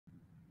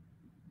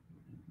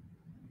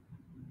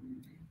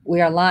We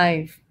are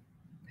live.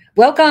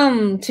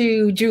 Welcome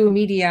to Juhl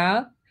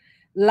Media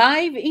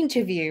live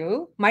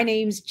interview. My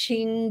name is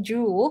Ching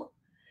Juhl.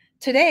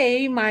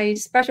 Today, my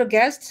special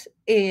guest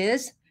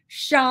is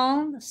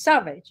Sean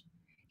Savage.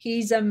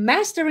 He's a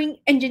mastering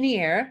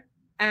engineer.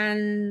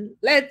 And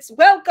let's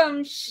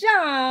welcome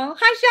Sean.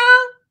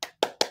 Hi,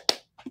 Sean.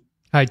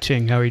 Hi,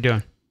 Ching. How are you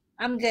doing?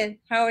 I'm good.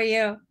 How are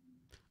you?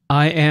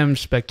 I am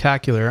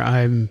spectacular.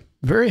 I'm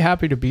very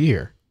happy to be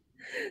here.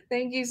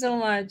 Thank you so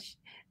much.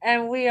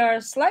 And we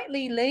are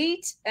slightly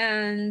late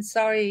and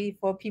sorry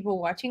for people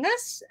watching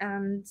us.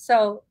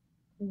 So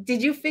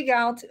did you figure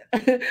out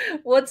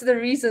what's the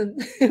reason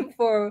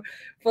for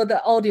the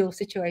audio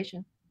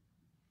situation?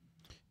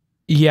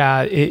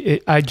 Yeah,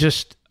 I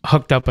just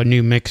hooked up a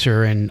new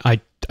mixer and I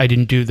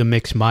didn't do the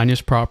mix minus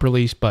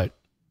properly, but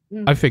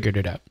I figured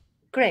it out.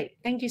 Great.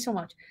 Thank you so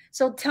much.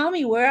 So tell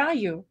me, where are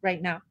you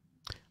right now?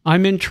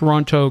 I'm in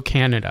Toronto,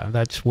 Canada.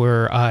 That's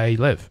where I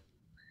live.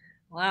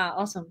 Wow,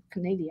 awesome.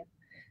 Canadian.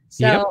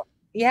 So Yep.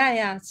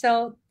 yeah.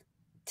 So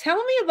tell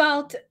me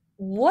about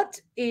what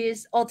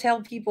is, or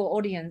tell people,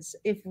 audience,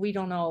 if we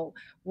don't know,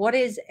 what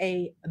is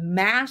a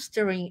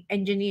mastering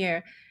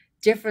engineer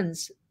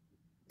difference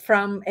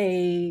from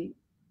a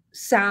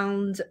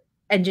sound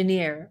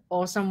engineer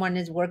or someone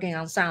is working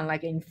on sound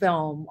like in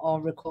film or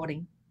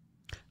recording?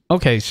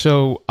 Okay,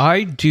 so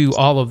I do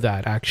all of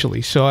that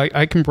actually. So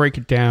I can break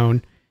it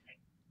down.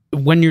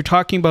 When you're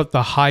talking about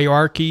the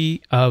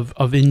hierarchy of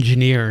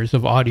engineers,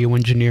 of audio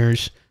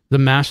engineers, the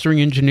mastering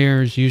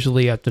engineer is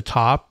usually at the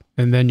top,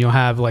 and then you'll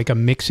have like a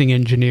mixing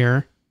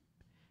engineer,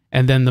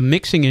 and then the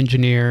mixing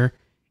engineer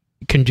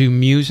can do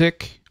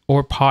music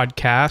or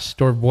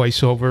podcast or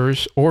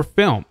voiceovers or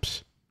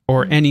films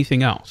or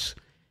anything else.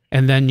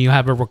 And then you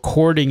have a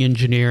recording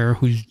engineer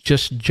whose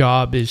just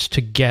job is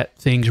to get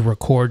things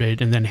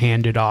recorded and then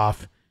hand it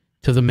off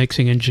to the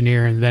mixing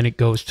engineer, and then it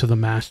goes to the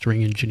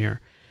mastering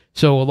engineer.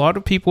 So a lot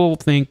of people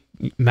think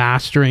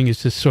mastering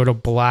is this sort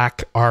of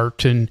black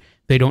art and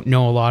they don't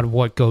know a lot of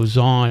what goes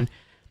on.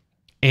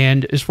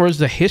 And as far as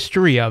the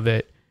history of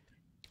it,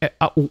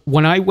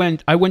 when I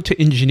went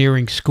to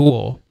engineering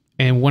school,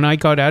 and when I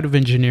got out of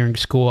engineering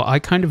school, I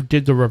kind of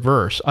did the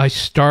reverse. I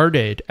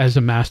started as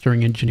a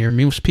mastering engineer.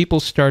 Most people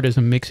start as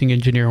a mixing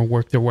engineer and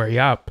work their way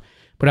up,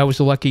 but I was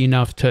lucky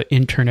enough to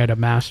intern at a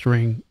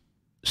mastering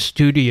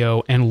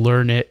studio and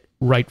learn it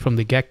right from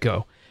the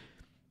get-go.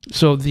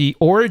 So the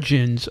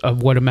origins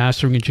of what a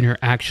mastering engineer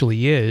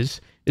actually is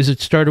it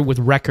started with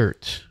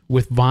records,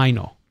 with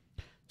vinyl.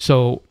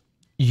 So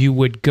you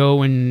would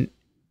go and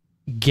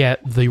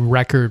get the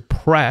record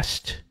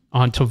pressed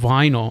onto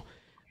vinyl,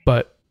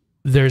 but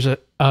there's a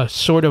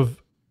sort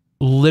of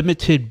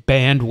limited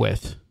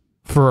bandwidth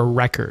for a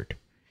record.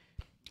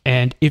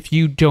 And if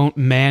you don't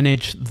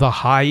manage the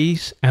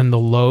highs and the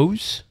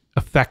lows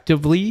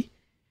effectively,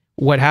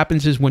 what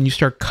happens is when you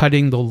start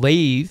cutting the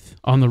lathe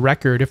on the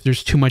record, if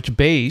there's too much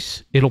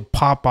bass, it'll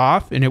pop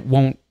off and it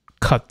won't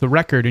cut the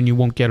record and you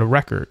won't get a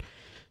record.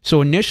 So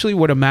initially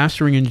what a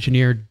mastering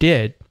engineer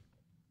did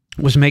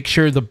was make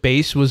sure the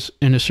bass was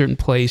in a certain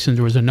place and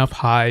there was enough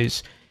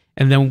highs,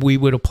 and then we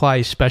would apply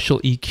a special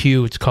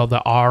EQ. It's called the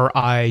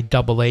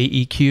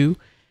RIAA EQ.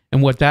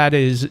 And what that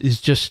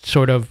is just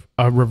sort of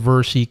a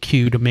reverse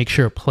EQ to make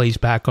sure it plays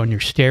back on your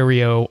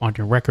stereo, on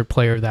your record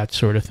player, that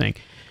sort of thing.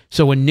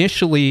 So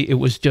initially it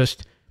was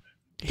just,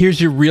 here's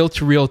your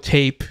reel-to-reel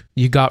tape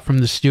you got from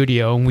the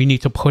studio and we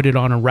need to put it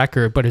on a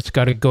record, but it's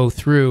got to go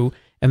through.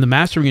 And the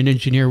mastering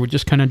engineer would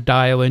just kind of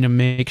dial in and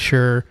make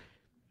sure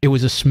it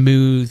was a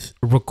smooth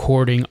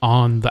recording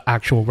on the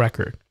actual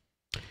record.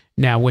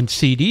 Now, when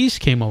CDs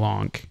came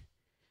along,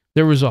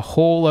 there was a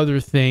whole other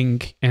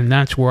thing, and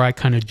that's where I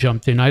kind of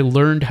jumped in. I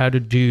learned how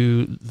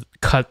to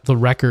cut the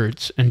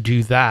records and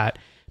do that.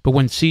 But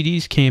when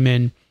CDs came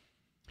in,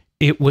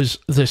 it was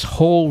this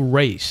whole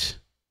race,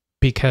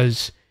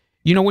 because,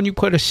 you know, when you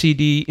put a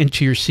CD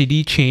into your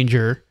CD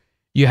changer,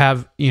 you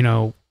have, you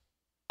know,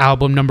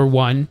 album number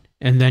 1,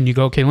 and then you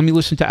go, okay, let me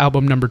listen to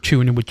album number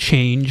 2, and it would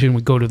change and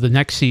would go to the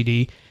next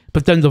CD,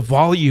 but then the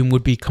volume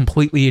would be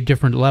completely a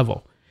different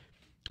level.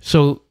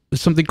 So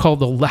something called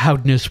the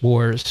loudness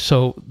wars.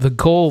 So the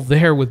goal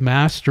there with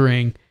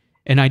mastering,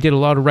 and I did a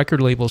lot of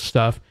record label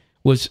stuff,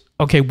 was,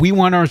 okay, we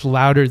want ours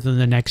louder than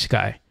the next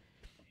guy.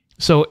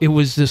 So it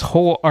was this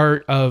whole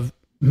art of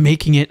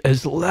making it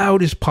as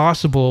loud as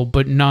possible,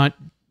 but not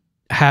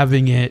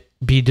having it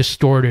be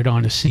distorted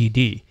on a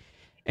CD.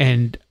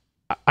 And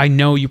I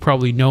know you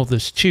probably know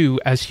this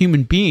too. As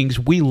human beings,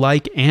 we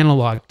like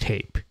analog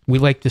tape. We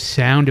like the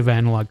sound of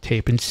analog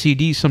tape, and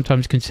CDs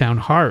sometimes can sound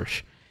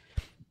harsh.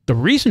 The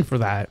reason for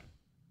that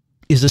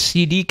is a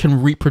CD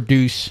can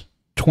reproduce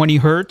 20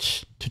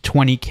 hertz to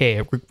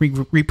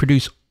 20K,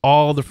 reproduce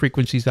all the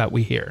frequencies that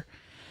we hear.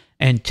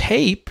 And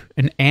tape,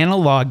 an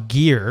analog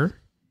gear,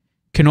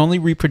 can only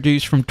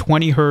reproduce from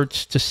 20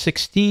 hertz to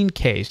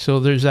 16K. So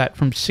there's that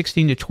from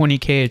 16 to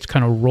 20K, it's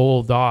kind of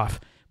rolled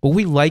off. But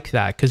we like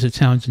that because it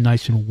sounds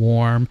nice and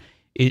warm.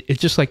 It's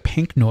just like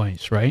pink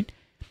noise, right?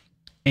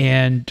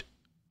 And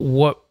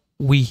what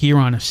we hear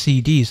on a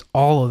CDs,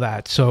 all of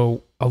that.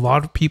 So a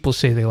lot of people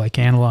say they like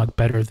analog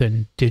better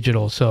than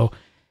digital. So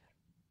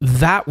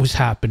that was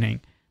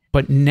happening.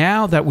 But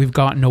now that we've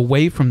gotten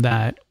away from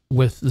that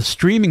with the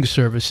streaming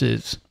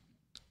services,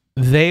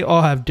 they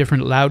all have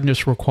different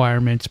loudness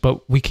requirements,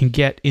 but we can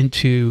get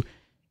into,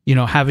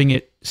 having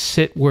it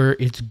sit where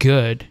it's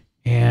good.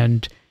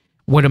 And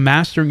what a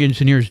mastering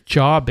engineer's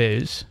job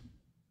is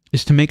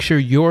to make sure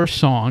your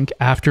song,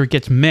 after it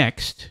gets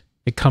mixed,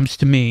 it comes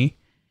to me,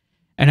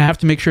 and I have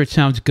to make sure it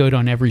sounds good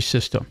on every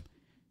system.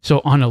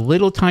 So on a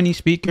little tiny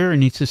speaker, it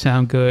needs to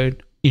sound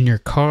good. In your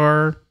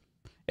car,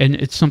 and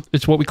it's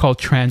what we call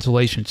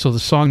translation. So the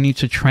song needs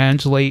to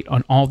translate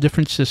on all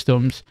different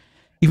systems.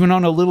 Even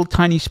on a little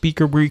tiny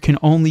speaker where you can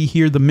only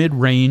hear the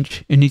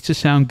mid-range, it needs to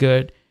sound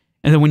good.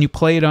 And then when you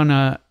play it in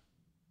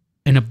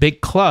a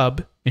big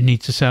club, it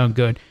needs to sound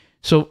good.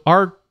 So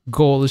our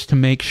goal is to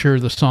make sure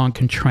the song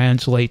can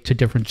translate to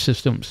different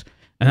systems.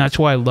 And that's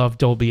why I love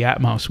Dolby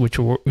Atmos,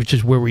 which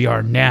is where we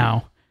are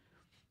now.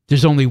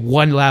 There's only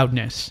one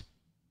loudness.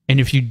 And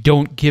if you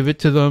don't give it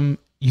to them,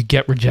 you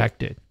get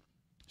rejected.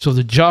 So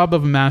the job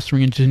of a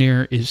mastering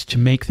engineer is to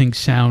make things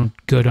sound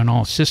good on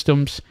all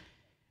systems.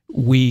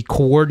 We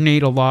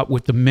coordinate a lot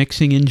with the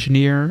mixing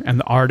engineer and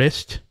the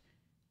artist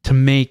to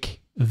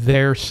make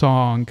their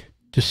song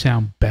to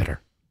sound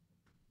better.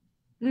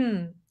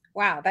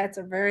 Wow, that's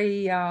a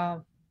very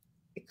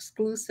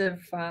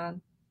exclusive,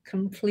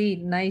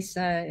 complete, nice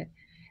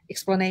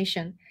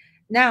explanation.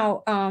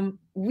 Now,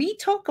 we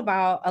talk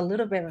about a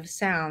little bit of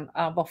sound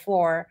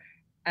before,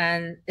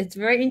 and it's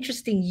very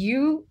interesting.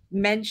 You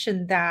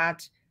mentioned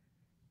that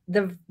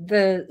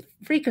the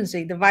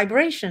frequency, the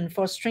vibration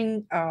for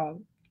string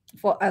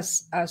for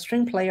us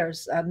string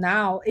players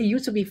now, it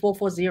used to be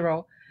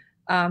 440,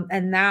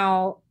 and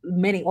now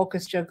many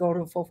orchestra go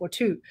to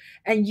 442.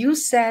 And you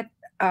said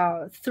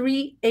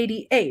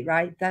 388,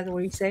 right? That's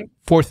what you say?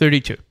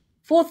 432.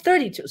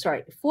 432,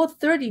 sorry.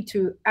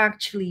 432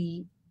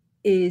 actually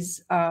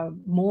is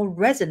more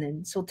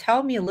resonant. So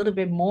tell me a little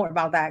bit more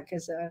about that,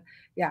 because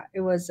yeah,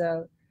 it was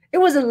a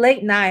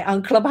late night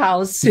on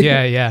Clubhouse.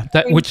 Yeah.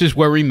 Which is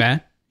where we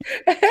met.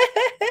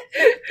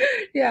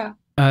 Yeah.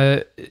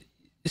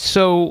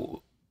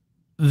 So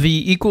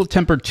the equal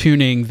temper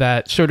tuning,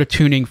 that sort of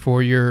tuning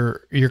for your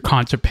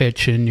concert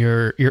pitch and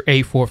your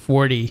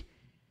A440,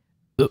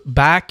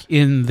 back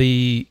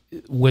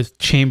with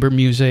chamber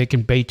music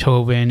and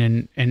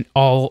Beethoven and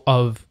all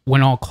of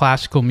when all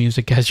classical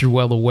music, as you're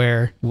well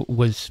aware,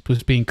 was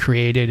being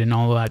created and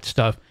all of that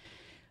stuff,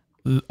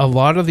 a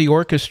lot of the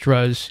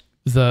orchestras,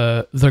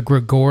 the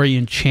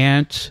Gregorian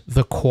chants,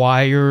 the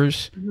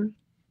choirs,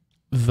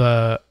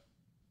 the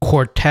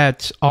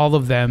quartets, all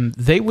of them,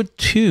 they would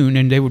tune,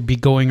 and they would be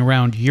going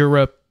around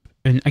Europe,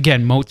 and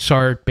again,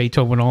 Mozart,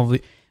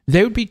 Beethoven,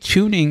 they would be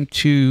tuning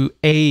to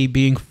A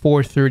being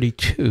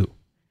 432.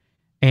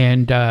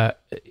 And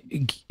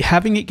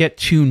having it get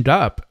tuned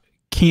up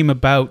came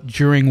about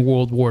during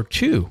World War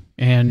II.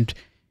 And,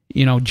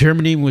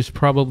 Germany was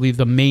probably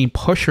the main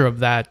pusher of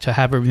that, to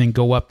have everything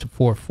go up to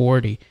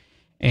 440.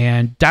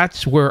 And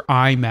that's where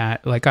I'm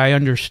at. Like, I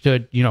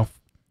understood,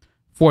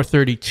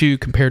 432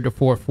 compared to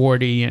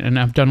 440, and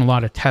I've done a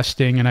lot of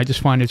testing, and I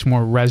just find it's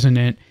more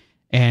resonant,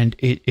 and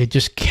it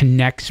just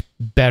connects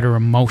better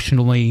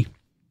emotionally.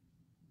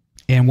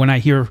 And when I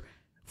hear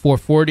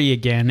 440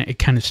 again, it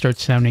kind of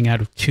starts sounding out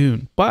of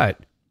tune.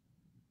 But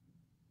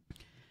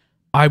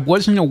I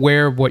wasn't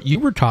aware of what you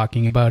were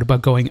talking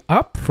about going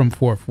up from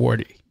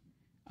 440.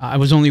 I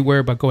was only aware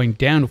about going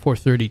down to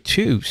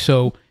 432.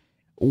 So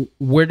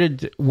where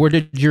did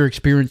your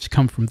experience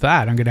come from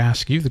that? I'm going to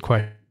ask you the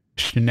question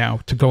now,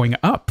 to going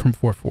up from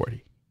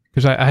 440,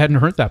 because I hadn't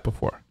heard that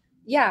before.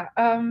 Yeah,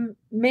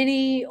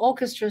 many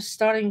orchestras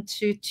starting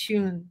to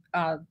tune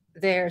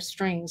their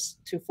strings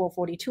to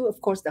 442. Of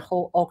course, the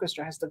whole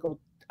orchestra has to go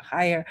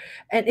higher,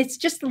 and it's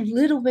just a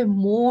little bit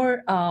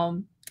more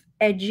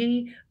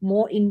edgy,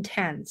 more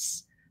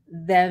intense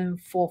than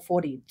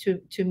 440.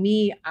 To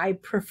me, I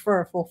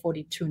prefer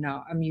 442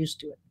 now. I'm used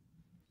to it.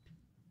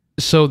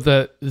 So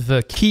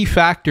the key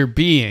factor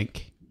being,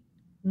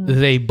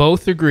 they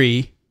both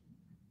agree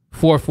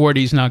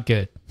 440 is not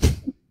good.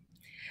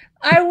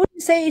 I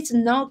wouldn't say it's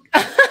not.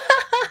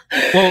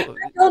 Well,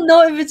 I don't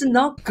know if it's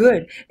not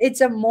good.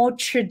 It's a more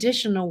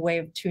traditional way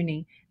of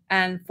tuning.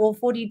 And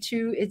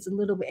 442, it's a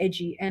little bit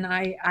edgy. And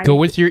I go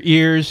with your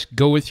ears,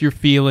 go with your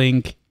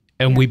feeling.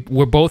 And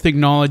we're both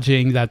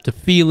acknowledging that the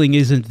feeling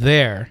isn't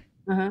there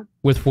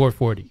with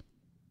 440.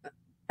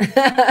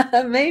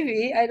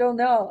 Maybe. I don't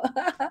know.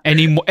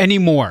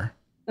 Anymore.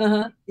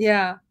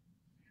 Yeah.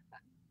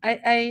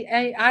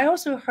 I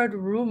also heard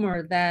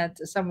rumor that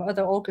some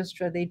other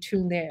orchestra, they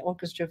tune their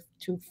orchestra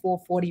to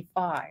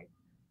 445.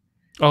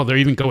 Oh, they're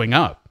even going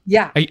up.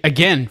 Yeah.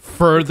 Again,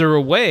 further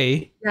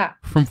away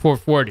from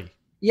 440.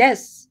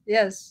 Yes.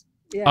 Yeah.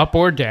 Up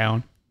or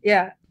down.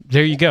 Yeah.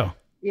 There you go.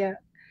 Yeah.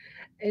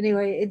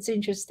 Anyway, it's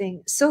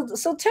interesting. So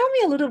tell me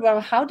a little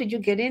about, how did you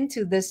get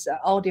into this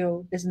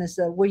audio business?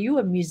 Were you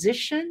a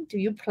musician? Do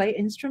you play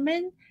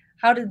instrument?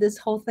 How did this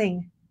whole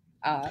thing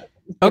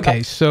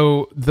Okay,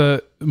 so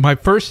my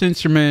first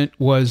instrument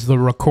was the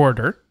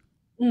recorder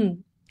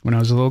when I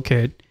was a little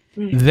kid.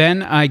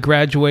 Then I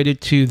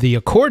graduated to the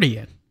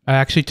accordion. I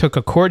actually took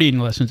accordion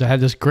lessons. I had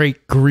this great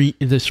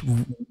this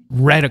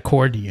red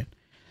accordion,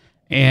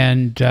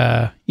 and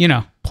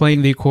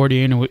playing the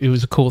accordion, it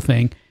was a cool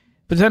thing.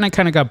 But then I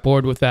kind of got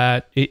bored with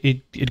that.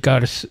 It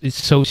got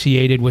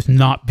associated with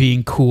not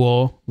being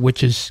cool,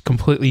 which is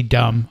completely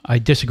dumb. I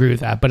disagree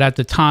with that. But at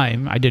the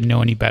time, I didn't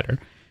know any better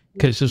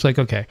because it was like,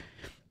 okay.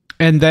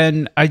 And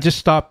then I just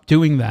stopped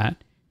doing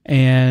that.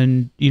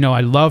 And, I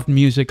loved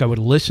music. I would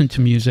listen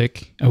to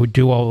music. I would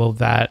do all of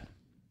that.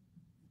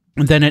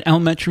 And then at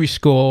elementary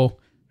school,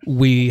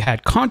 we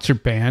had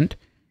concert band.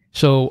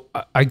 So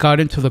I got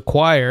into the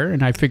choir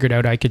and I figured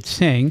out I could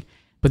sing.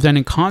 But then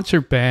in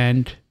concert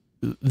band,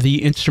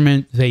 the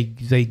instrument they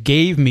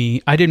gave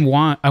me, I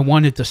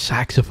wanted the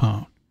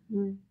saxophone,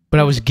 but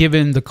I was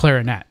given the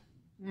clarinet.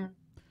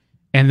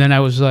 And then I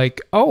was like,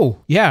 oh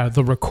yeah,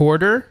 the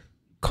recorder,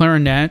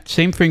 clarinet,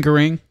 same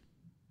fingering.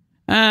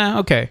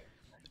 Okay.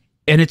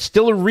 And it's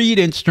still a reed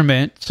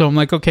instrument. So I'm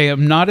like, okay,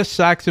 I'm not a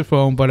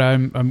saxophone, but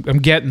I'm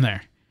getting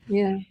there.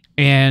 Yeah.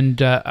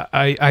 And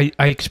I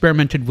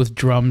experimented with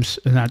drums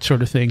and that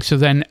sort of thing. So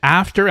then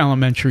after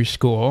elementary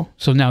school,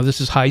 so now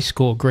this is high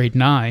school, grade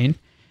 9,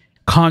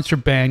 concert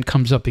band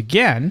comes up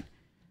again.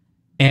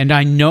 And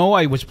I know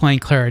I was playing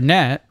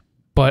clarinet,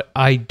 but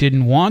I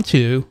didn't want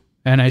to.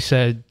 And I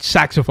said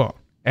saxophone.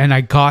 And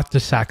I got the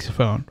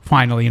saxophone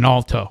finally in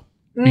alto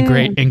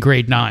in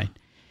grade 9.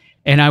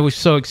 And I was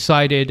so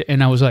excited.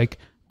 And I was like,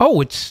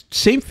 oh, it's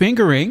same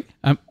fingering,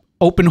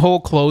 open hole,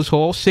 close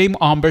hole, same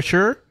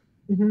embouchure,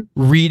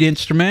 reed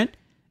instrument.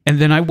 And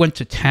then I went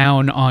to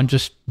town on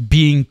just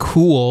being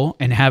cool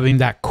and having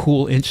that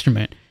cool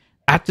instrument.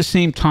 At the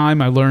same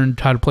time, I learned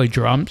how to play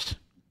drums.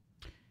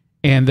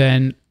 And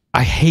then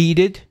I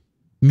hated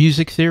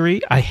music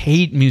theory. I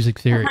hate music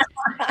theory.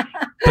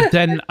 But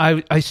then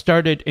I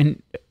started,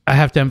 and I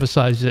have to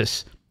emphasize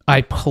this,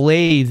 I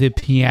play the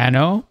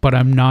piano, but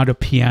I'm not a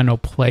piano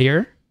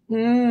player.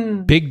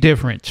 Big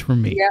difference for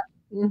me.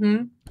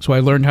 Yeah. So I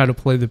learned how to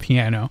play the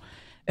piano.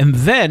 And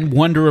then,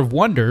 wonder of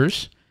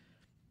wonders,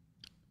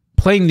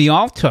 playing the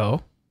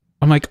alto,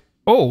 I'm like,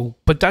 oh,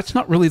 but that's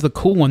not really the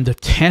cool one. The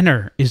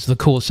tenor is the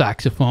cool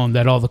saxophone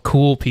that all the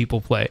cool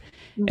people play.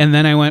 And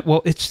then I went,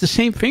 well, it's the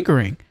same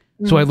fingering.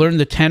 So I learned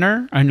the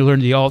tenor, I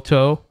learned the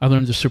alto, I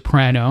learned the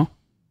soprano,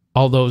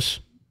 all those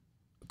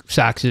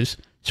saxes.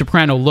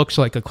 Soprano looks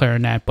like a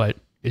clarinet, but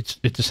it's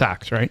a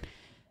sax, right?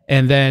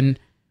 And then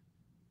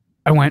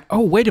I went,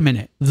 oh, wait a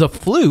minute. The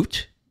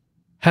flute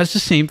has the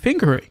same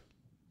fingering.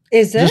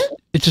 Is it?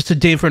 It's just a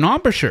different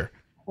embouchure.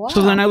 Wow.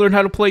 So then I learned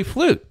how to play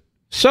flute.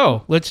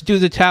 So let's do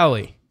the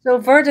tally. So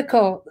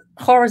vertical,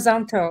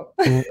 horizontal.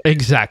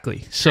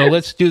 Exactly. So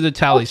let's do the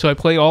tally. So I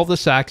play all the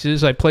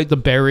saxes. I played the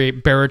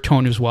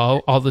baritone as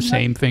well, all the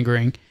same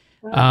fingering.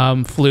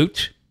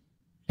 Flute,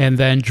 and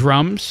then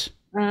drums.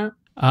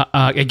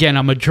 Again,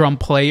 I'm a drum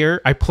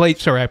player. I play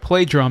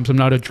drums. I'm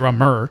not a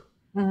drummer.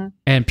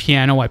 And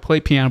piano, I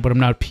play piano, but I'm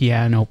not a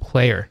piano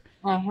player.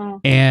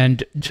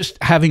 And just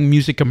having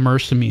music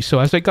immersed in me. So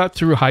as I got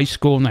through high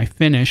school and I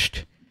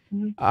finished,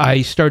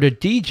 I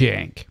started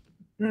DJing.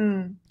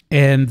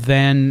 And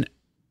then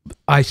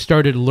I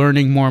started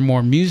learning more and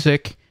more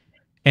music.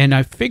 And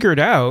I figured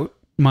out,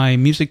 my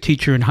music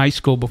teacher in high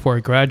school before I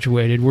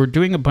graduated, we're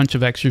doing a bunch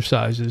of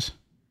exercises.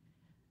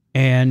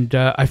 And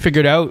I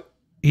figured out,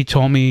 he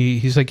told me,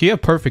 he's like, you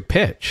have perfect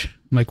pitch.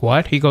 I'm like,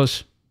 what? He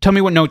goes, tell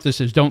me what note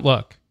this is. Don't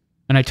look.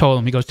 And I told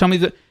him, he goes, tell me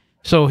that.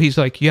 So he's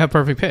like, you have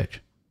perfect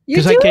pitch.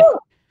 You do?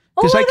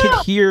 Because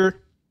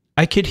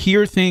I could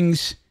hear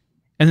things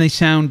and they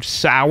sound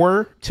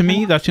sour to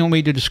me. That's the only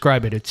way to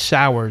describe it. It's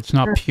sour. It's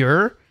not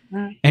pure.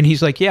 And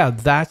he's like, yeah,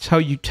 that's how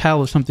you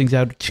tell if something's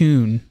out of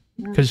tune.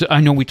 Because I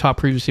know we talked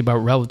previously about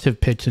relative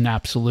pitch and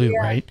absolute,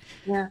 right?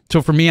 Yeah.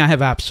 So for me, I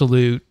have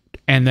absolute,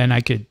 and then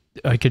I could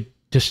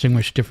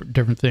distinguish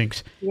different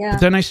things. Yeah.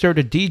 But then I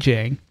started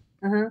DJing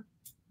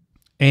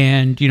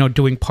and,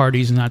 doing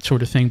parties and that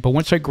sort of thing. But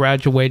once I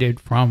graduated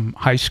from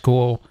high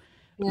school,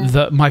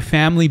 my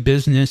family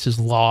business is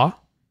law.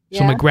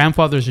 So my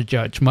grandfather's a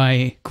judge.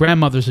 My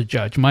grandmother's a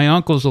judge. My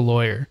uncle's a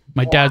lawyer.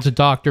 My dad's a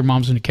doctor.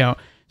 Mom's an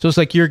accountant. So it's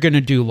like, you're going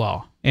to do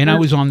law. And I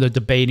was on the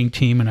debating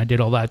team and I did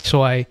all that.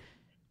 So I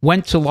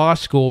went to law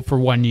school for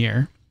 1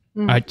 year.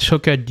 I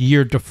took a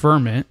year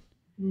deferment.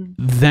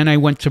 Then I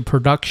went to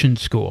production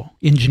school,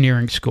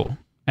 engineering school.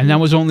 And that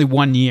was only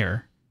 1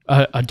 year,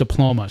 a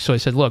diploma. So I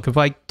said, look, if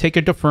I take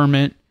a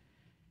deferment,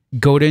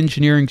 go to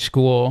engineering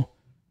school,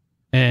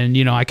 and,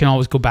 I can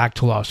always go back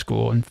to law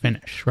school and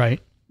finish, right?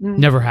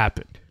 Never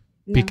happened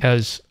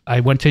because I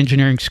went to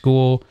engineering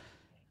school.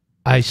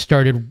 I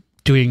started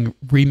doing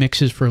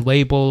remixes for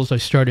labels. I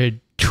started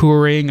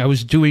touring. I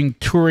was doing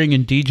touring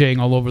and DJing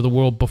all over the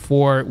world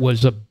before it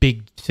was a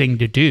big thing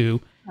to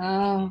do.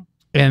 Oh.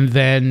 And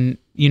then,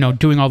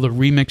 doing all the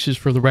remixes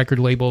for the record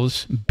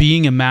labels,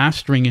 being a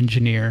mastering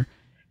engineer,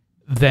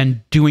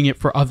 then doing it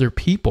for other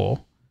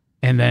people.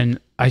 And then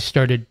I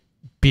started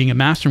being a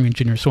mastering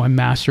engineer. So I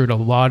mastered a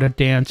lot of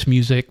dance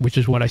music, which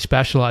is what I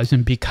specialize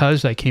in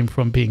because I came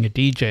from being a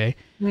DJ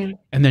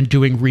and then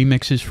doing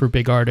remixes for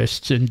big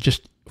artists and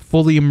just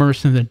fully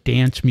immersed in the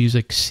dance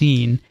music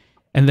scene.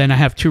 And then I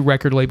have 2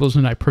 record labels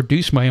and I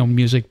produce my own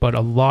music, but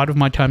a lot of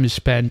my time is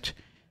spent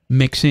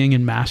mixing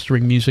and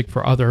mastering music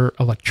for other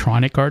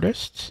electronic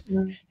artists.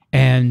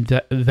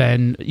 And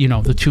then, you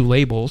know, the 2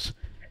 labels.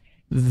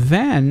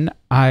 Then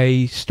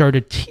I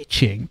started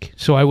teaching.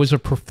 So I was a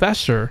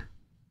professor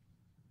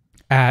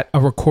at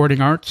a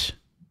recording arts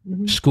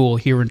school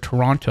here in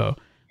Toronto.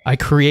 I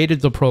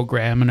created the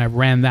program and I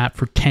ran that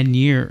for 10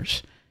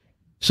 years.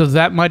 So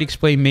that might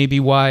explain maybe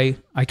why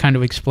I kind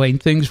of explain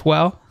things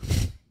well.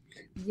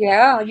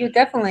 Yeah, you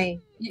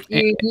definitely.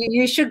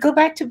 You should go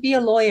back to be a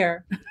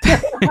lawyer.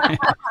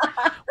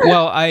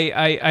 Well,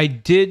 I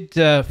did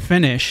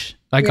finish.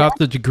 I got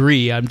the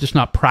degree. I'm just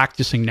not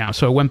practicing now.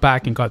 So I went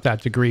back and got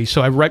that degree.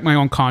 So I write my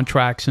own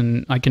contracts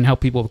and I can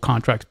help people with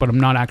contracts, but I'm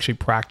not actually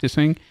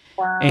practicing.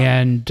 Wow.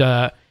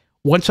 And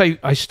once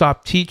I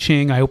stopped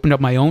teaching, I opened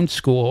up my own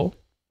school.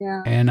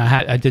 Yeah. And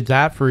I did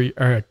that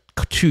for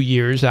 2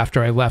 years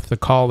after I left the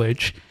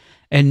college.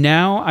 And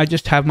now I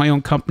just have my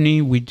own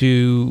company. We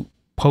do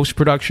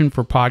post-production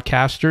for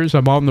podcasters.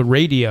 I'm on the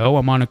radio.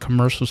 I'm on a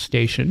commercial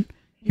station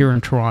here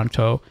in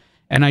Toronto.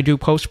 And I do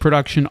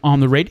post-production on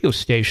the radio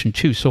station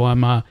too. So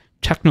I'm a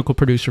technical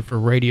producer for a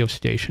radio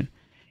station.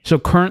 So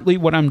currently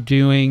what I'm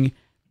doing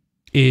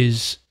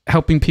is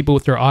helping people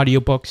with their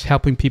audiobooks,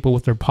 helping people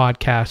with their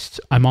podcasts.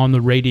 I'm on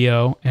the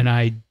radio and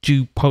I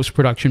do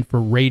post-production for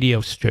radio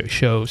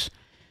shows.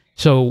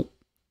 So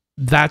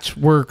that's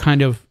where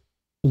kind of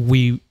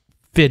we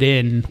fit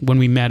in when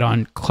we met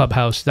on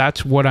Clubhouse.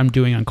 That's what I'm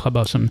doing on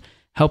Clubhouse. I'm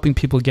helping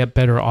people get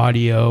better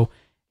audio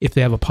if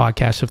they have a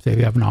podcast, if they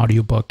have an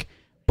audiobook.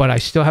 But I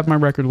still have my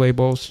record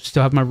labels,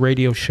 still have my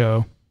radio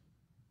show,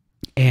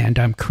 and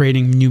I'm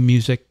creating new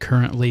music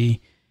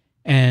currently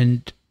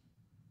and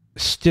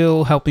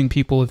still helping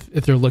people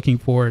if they're looking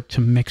for it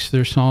to mix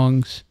their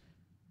songs,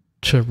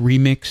 to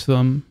remix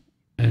them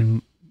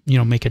and, you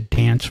know, make a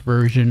dance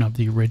version of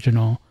the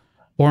original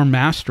or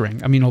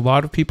mastering. I mean, a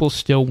lot of people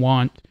still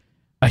want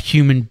a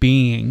human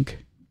being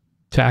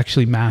to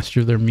actually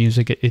master their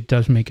music. It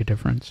does make a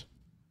difference.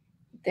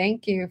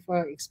 Thank you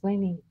for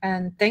explaining.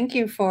 And thank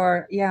you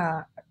for,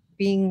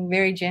 being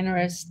very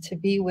generous to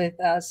be with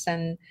us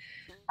and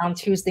on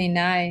Tuesday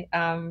night.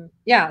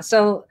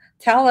 So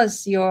tell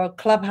us your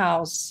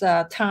Clubhouse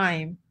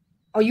time.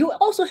 Oh, you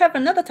also have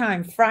another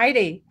time,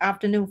 Friday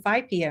afternoon,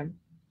 5 p.m.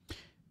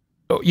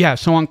 Oh, yeah.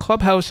 So on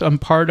Clubhouse, I'm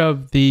part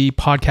of the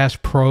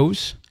Podcast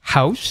Pros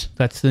House.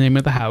 That's the name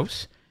of the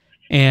house.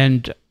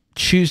 And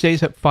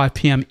Tuesdays at 5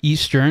 p.m.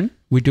 Eastern,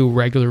 we do a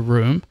regular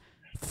room.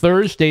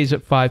 Thursdays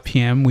at 5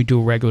 p.m. we do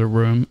a regular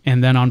room.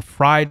 And then on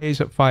Fridays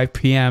at 5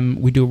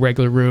 p.m. we do a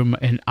regular room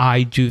and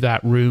I do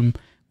that room.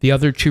 The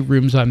other 2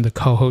 rooms, I'm the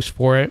co-host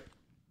for it.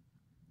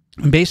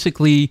 And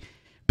basically,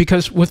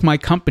 because with my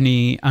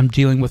company, I'm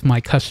dealing with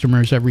my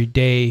customers every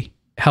day,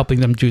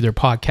 helping them do their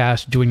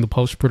podcast, doing the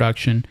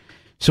post-production.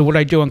 So what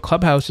I do on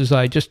Clubhouse is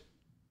I just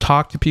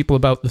talk to people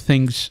about the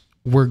things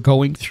we're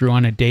going through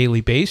on a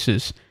daily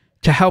basis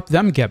to help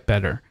them get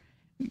better.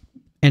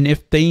 And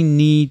if they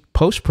need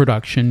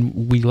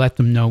post-production, we let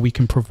them know we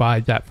can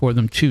provide that for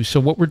them too.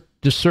 So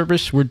the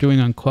service we're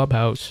doing on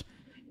Clubhouse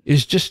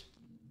is just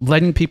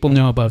letting people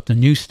know about the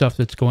new stuff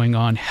that's going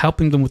on,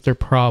 helping them with their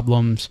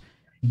problems,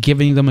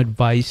 giving them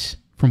advice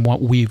from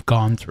what we've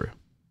gone through.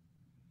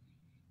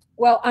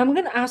 Well, I'm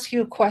going to ask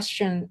you a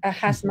question that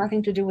has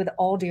nothing to do with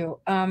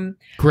audio.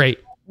 Great.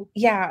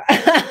 Yeah.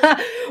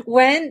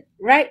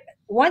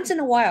 Once in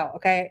a while,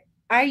 okay,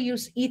 I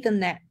use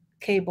Ethernet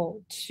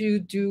cable to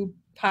do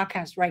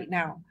podcast right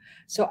now.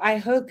 So I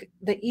hook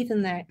the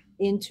Ethernet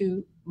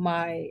into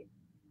my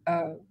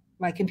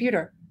my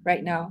computer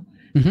right now.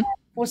 Mm-hmm.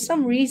 For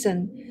some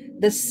reason,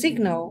 the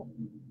signal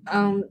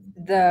on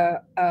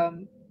the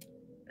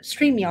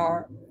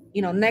StreamYard,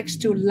 next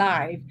to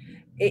live,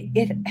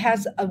 it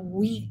has a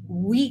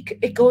weak.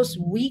 It goes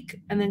weak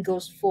and then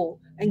goes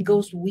full, and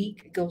goes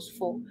weak, goes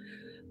full.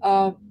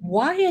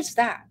 Why is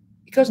that?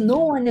 Because no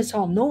one is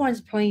home. No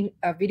one's playing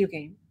a video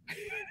game.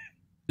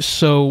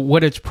 So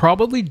what it's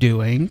probably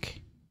doing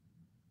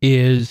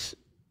is,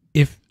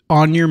 if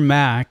on your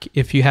Mac,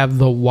 if you have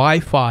the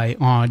Wi-Fi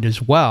on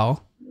as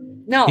well,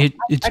 no,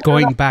 it's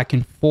going back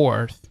and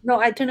forth. No,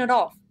 I turn it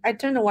off. I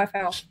turn the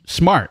Wi-Fi off.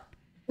 Smart.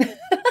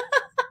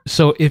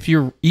 So if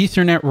you're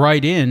Ethernet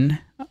right in,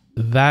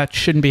 that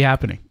shouldn't be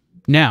happening.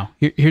 Now,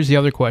 here's the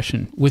other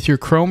question. With your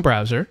Chrome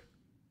browser,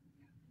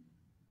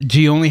 do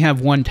you only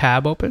have one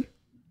tab open?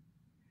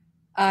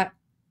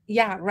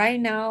 Yeah, right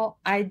now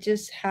I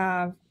just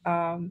have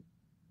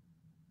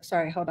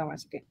sorry, hold on one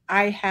second.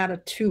 I had a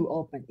 2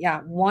 open.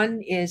 Yeah,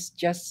 one is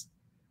just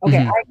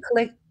okay.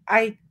 Mm-hmm.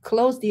 I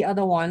close the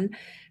other one.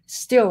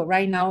 Still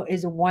right now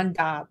is 1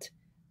 dot,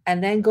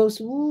 and then goes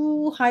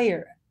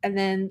higher, and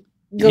then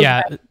goes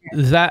back.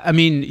 That, I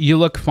mean, you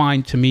look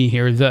fine to me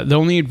here. The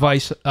only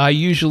advice I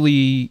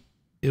usually,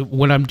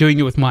 when I'm doing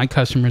it with my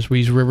customers, we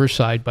use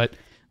Riverside, but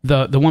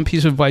the one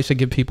piece of advice I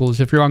give people is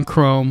if you're on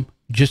Chrome,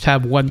 just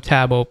have one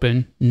tab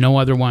open, no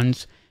other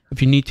ones.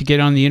 If you need to get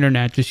on the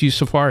internet, just use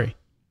Safari.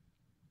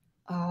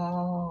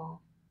 Oh.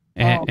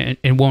 And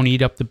it won't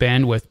eat up the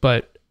bandwidth.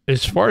 But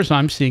as far as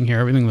I'm seeing here,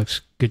 everything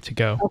looks good to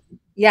go. Okay.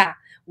 Yeah.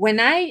 When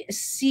I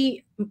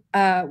see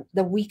the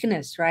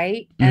weakness,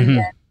 right? Mm-hmm.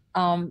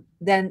 And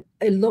then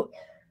it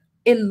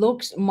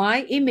looks,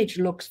 my image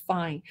looks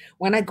fine.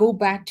 When I go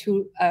back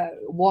to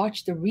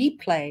watch the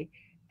replay,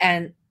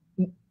 and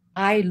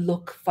I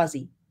look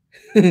fuzzy.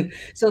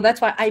 So that's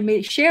why I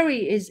made,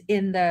 Sherry is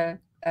in the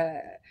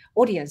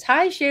audience.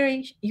 Hi,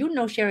 Sherry. You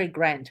know Sherry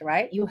Grant,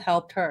 right? You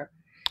helped her.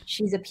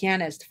 She's a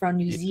pianist from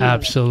New Zealand.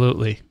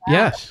 Absolutely.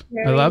 Yes.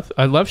 Sherry.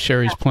 I love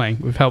Sherry's playing.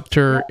 We've helped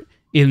her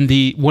in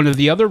one of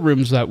the other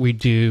rooms that we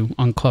do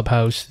on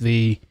Clubhouse,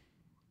 I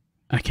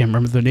can't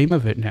remember the name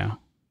of it now.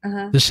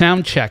 The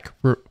sound check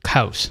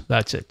house.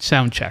 That's it.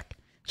 Sound check.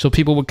 So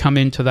people would come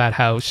into that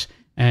house,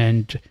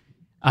 and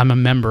I'm a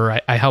member.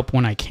 I help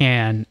when I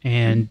can,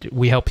 and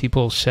we help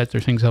people set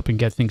their things up and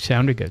get things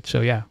sounded good.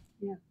 So yeah.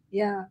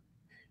 Yeah.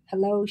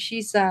 Hello.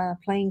 She's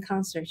playing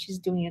concert. She's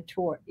doing a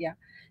tour. Yeah.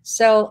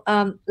 So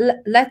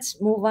let's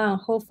move on.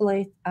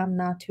 Hopefully I'm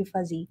not too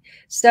fuzzy.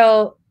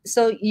 So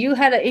you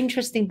had an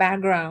interesting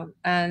background,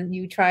 and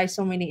you try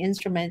so many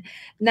instruments.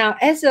 Now,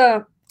 as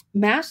a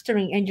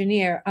mastering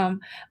engineer,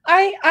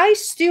 I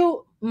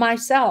still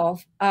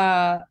myself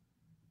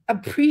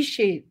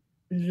appreciate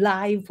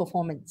live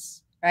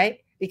performance, right?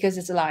 Because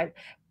it's live.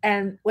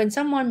 And when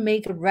someone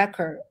make a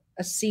record,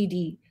 a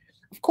CD,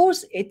 of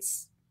course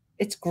it's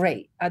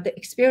great. The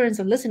experience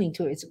of listening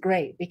to it's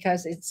great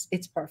because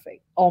it's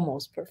perfect,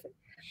 almost perfect.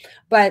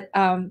 But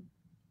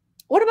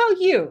what about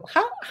you?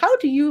 How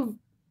do you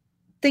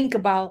think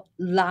about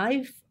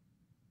live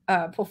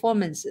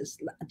performances?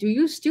 Do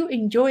you still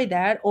enjoy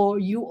that, or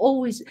you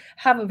always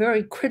have a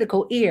very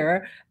critical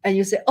ear and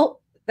you say, "Oh,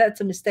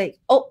 that's a mistake.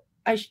 Oh,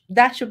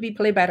 that should be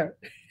played better"?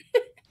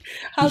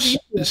 How do you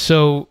feel?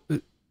 So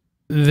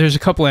there's a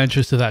couple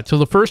answers to that. So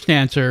the first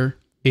answer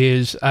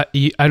is I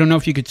don't know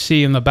if you could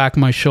see in the back of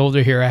my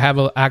shoulder here, I have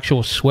an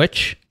actual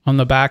switch on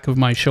the back of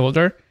my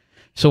shoulder.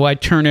 So I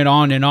turn it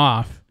on and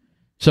off.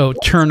 So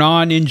turn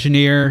on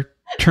engineer,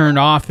 turn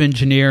off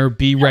engineer,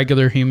 be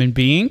regular human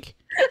being.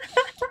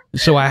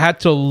 So I had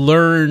to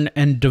learn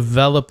and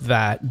develop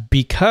that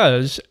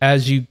because,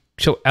 as you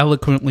so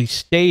eloquently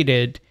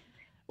stated,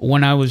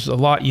 when I was a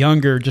lot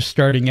younger, just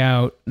starting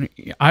out,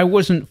 I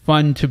wasn't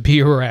fun to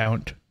be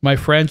around. My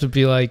friends would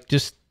be like,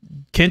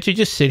 can't you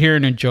just sit here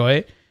and enjoy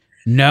it?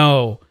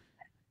 No,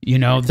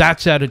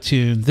 that's out of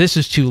tune. This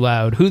is too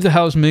loud. Who the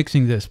hell's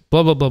mixing this?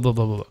 Blah, blah, blah, blah,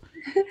 blah, blah.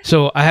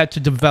 So I had to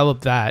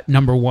develop that.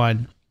 Number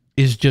one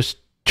is just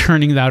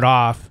turning that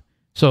off.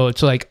 So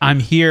it's like, I'm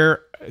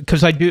here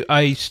because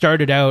I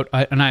started out,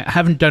 and I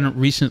haven't done it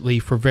recently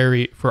for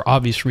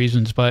obvious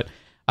reasons, but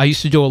I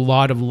used to do a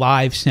lot of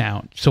live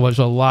sound. So I was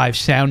a live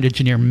sound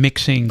engineer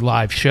mixing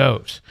live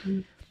shows.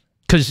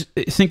 Because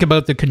think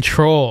about the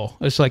control.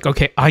 It's like,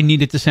 okay, I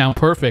need it to sound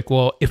perfect.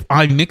 Well, if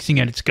I'm mixing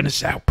it, it's going to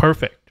sound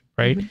perfect,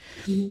 right?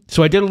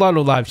 So I did a lot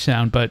of live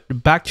sound. But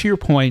back to your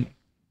point,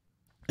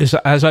 is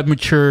as I've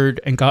matured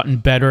and gotten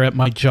better at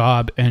my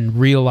job and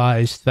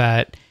realized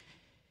that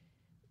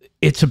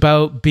it's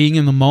about being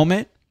in the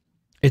moment.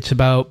 It's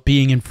about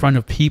being in front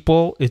of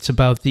people. It's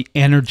about the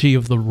energy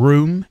of the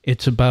room.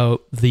 It's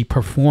about the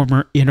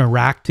performer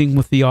interacting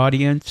with the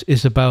audience.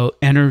 It's about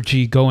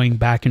energy going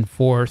back and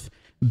forth,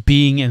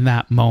 being in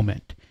that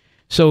moment.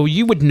 So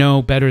you would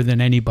know better than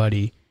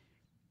anybody.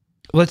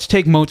 Let's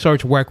take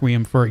Mozart's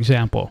Requiem, for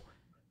example.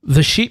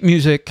 The sheet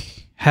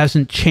music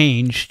hasn't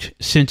changed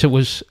since it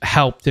was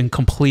helped and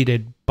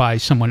completed by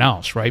someone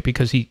else, right?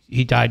 Because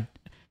he died.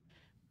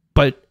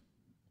 But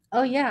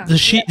the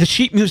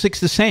sheet music's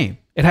the same.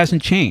 It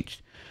hasn't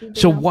changed.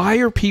 So why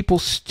are people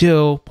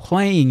still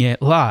playing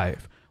it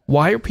live?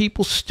 Why are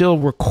people still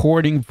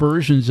recording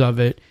versions of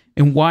it?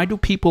 And why do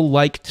people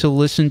like to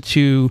listen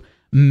to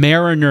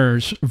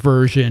Mariner's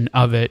version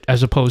of it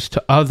as opposed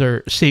to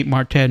other Saint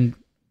Martin?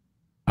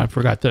 I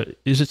forgot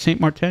is it Saint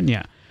Martin?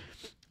 Yeah.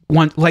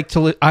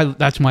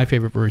 That's my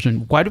favorite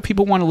version. Why do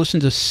people want to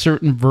listen to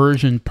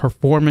certain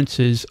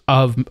performances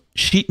of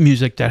sheet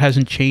music that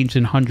hasn't changed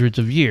in hundreds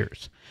of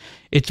years?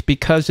 It's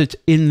because it's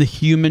in the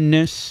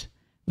humanness,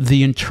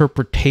 the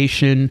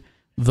interpretation,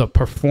 the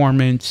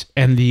performance,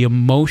 and the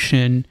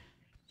emotion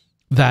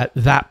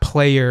that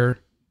player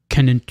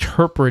can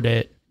interpret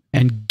it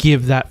and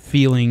give that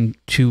feeling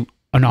to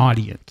an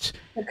audience.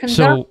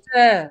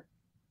 The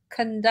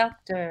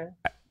conductor.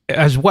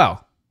 As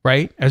well,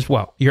 right? As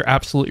well. You're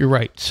absolutely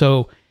right.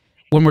 So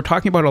when we're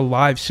talking about a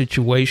live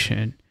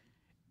situation,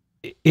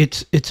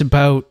 it's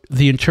about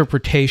the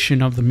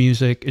interpretation of the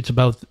music. It's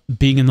about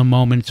being in the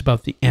moment. It's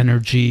about the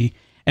energy.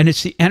 And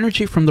it's the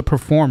energy from the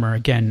performer.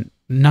 Again,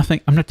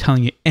 I'm not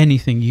telling you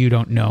anything you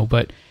don't know,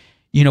 but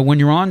when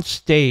you're on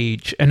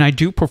stage, and I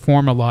do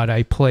perform a lot,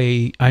 I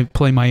play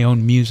my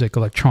own music,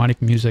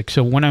 electronic music.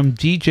 So when I'm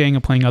DJing,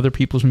 I'm playing other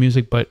people's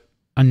music, but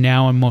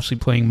now I'm mostly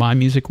playing my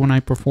music when I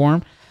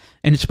perform.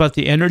 And it's about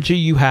the energy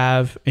you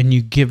have and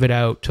you give it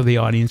out to the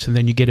audience and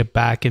then you get it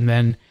back. And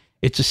then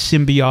it's a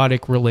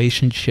symbiotic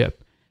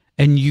relationship.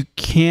 And you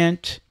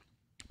can't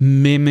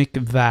mimic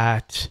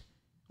that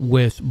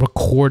with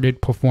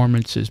recorded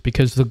performances,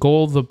 because the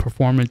goal of the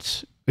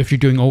performance, if you're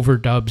doing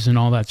overdubs and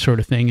all that sort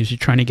of thing, is you're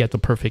trying to get the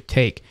perfect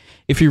take.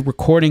 If you're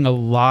recording a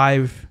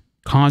live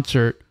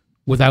concert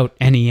without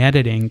any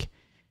editing,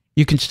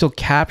 you can still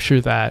capture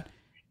that,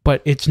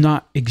 but it's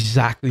not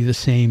exactly the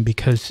same,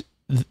 because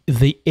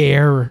the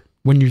air,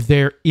 when you're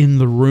there in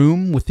the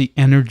room with the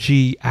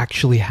energy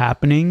actually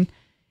happening,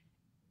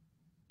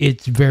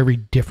 it's very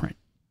different.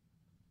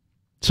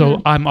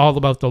 So I'm all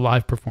about the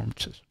live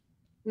performances.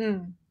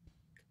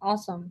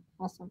 Awesome.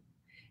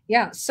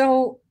 Yeah.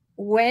 So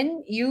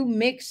when you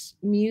mix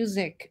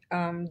music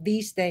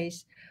these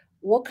days,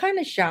 what kind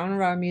of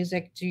genre of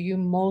music do you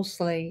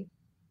mostly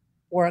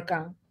work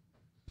on?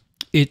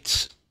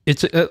 It's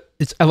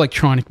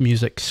electronic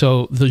music.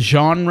 So the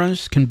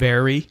genres can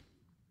vary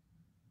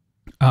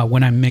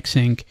when I'm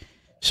mixing.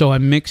 So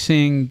I'm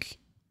mixing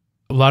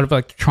a lot of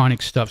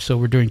electronic stuff. So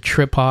we're doing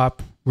trip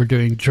hop, we're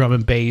doing drum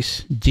and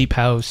bass, deep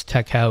house,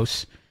 tech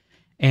house,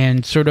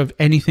 and sort of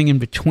anything in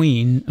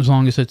between, as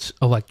long as it's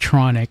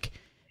electronic.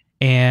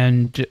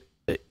 And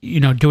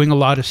doing a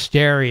lot of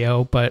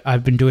stereo, but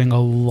I've been doing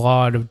a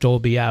lot of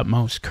Dolby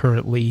Atmos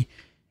currently.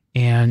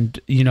 And,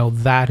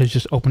 that has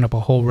just opened up a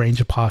whole range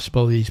of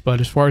possibilities.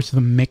 But as far as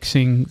the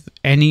mixing,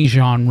 any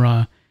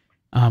genre,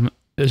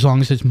 as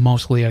long as it's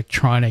mostly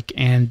electronic,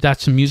 and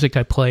that's the music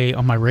I play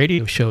on my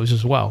radio shows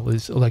as well,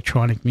 is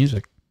electronic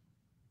music.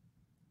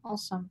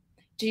 Awesome.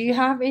 Do you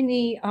have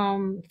any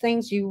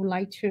things you would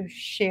like to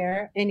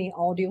share? Any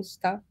audio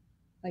stuff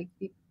like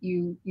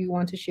you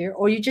want to share,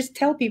 or you just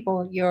tell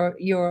people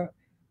your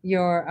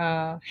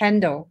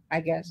handle, I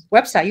guess,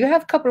 website? You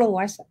have a couple of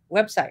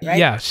website, right?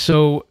 Yeah.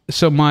 So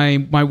my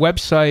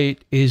website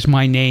is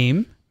my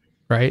name,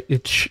 right?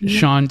 It's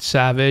Sean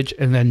Savage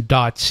and then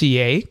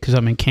 .ca, because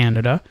I'm in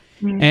Canada.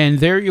 And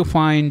there you'll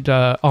find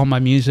all my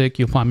music.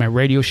 You'll find my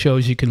radio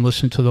shows. You can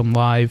listen to them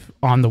live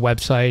on the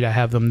website. I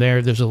have them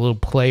there. There's a little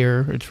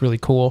player. It's really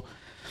cool.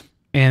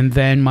 And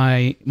then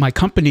my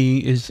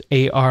company is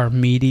AR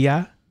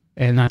Media,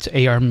 and that's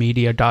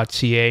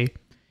armedia.ca.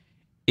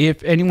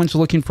 If anyone's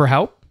looking for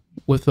help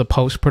with the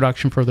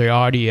post-production for the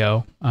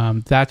audio,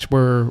 that's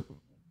where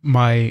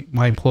my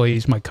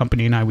employees, my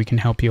company, and we can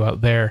help you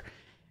out there.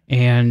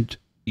 And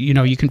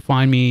you can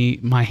find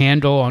my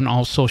handle on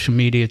all social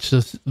media. It's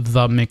just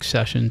The Mix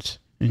Sessions,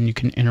 and you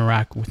can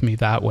interact with me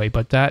that way.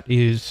 But that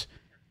is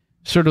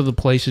sort of the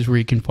places where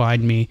you can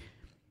find me.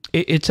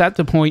 It's at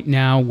the point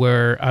now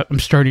where I'm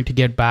starting to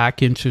get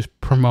back into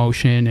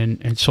promotion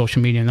and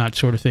social media and that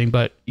sort of thing.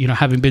 But,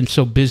 having been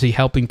so busy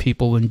helping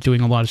people and doing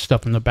a lot of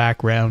stuff in the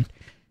background,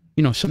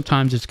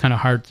 sometimes it's kind of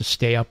hard to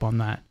stay up on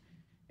that.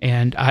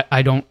 And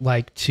I don't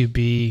like to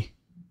be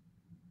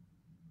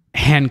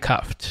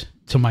handcuffed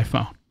to my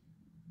phone.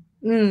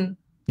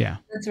 Yeah.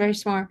 That's very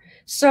smart.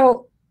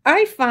 So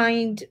I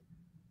find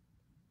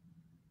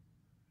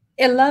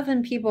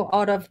 11 people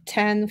out of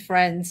 10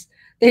 friends,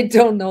 they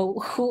don't know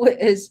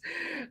what is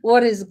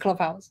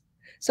Clubhouse.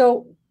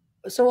 So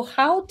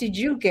how did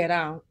you get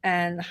on,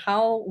 and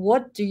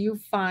what do you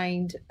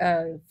find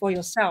for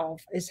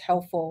yourself is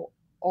helpful,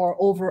 or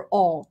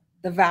overall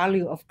the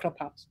value of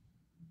Clubhouse?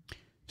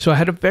 So I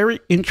had a very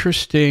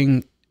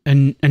interesting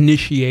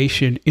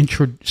initiation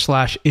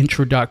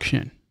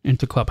introduction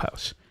into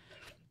Clubhouse.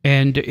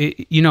 And,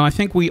 I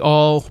think we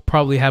all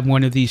probably have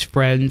one of these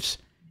friends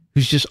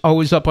who's just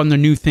always up on the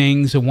new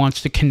things and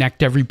wants to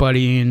connect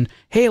everybody and,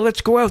 hey, let's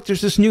go out.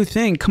 There's this new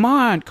thing. Come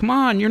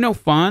on. You're no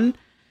fun.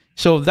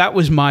 So that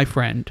was my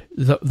friend,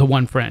 the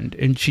one friend.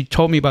 And she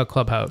told me about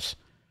Clubhouse.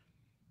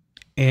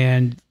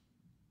 And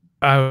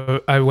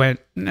I went,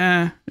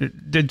 nah,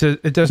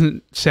 it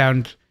doesn't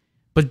sound.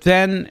 But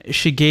then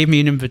she gave me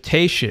an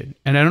invitation.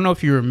 And I don't know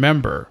if you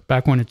remember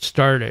back when it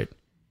started,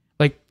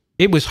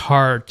 it was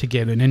hard to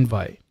get an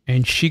invite.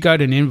 And she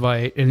got an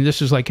invite, and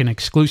this is like an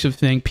exclusive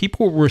thing.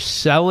 People were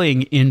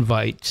selling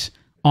invites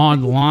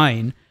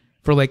online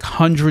for like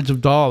hundreds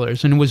of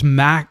dollars, and it was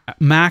Mac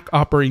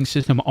operating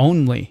system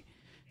only.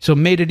 So it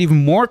made it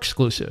even more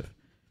exclusive.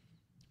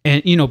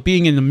 And,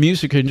 being in the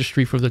music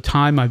industry for the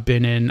time I've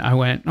been in, I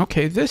went,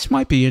 okay, this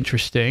might be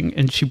interesting.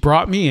 And she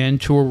brought me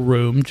into a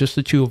room, just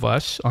the two of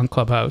us on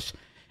Clubhouse,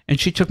 and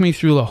she took me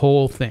through the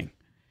whole thing.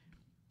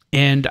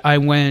 And I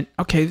went,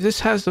 okay, this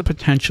has the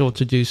potential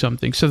to do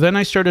something. So then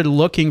I started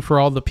looking for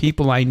all the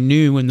people I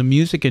knew in the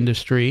music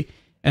industry,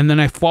 and then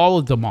I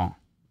followed them all.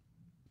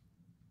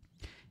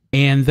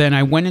 And then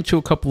I went into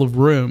a couple of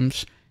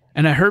rooms,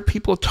 and I heard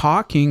people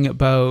talking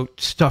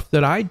about stuff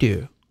that I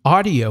do,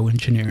 audio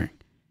engineering.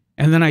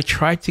 And then I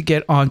tried to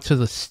get onto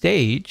the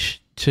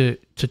stage to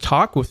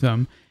talk with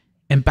them.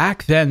 And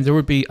back then, there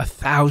would be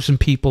 1,000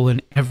 people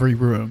in every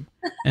room.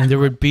 And there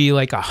would be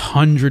like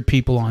 100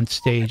 people on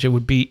stage. It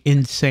would be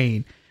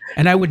insane.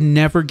 And I would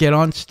never get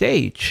on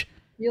stage.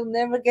 You'll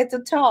never get to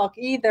talk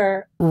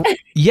either.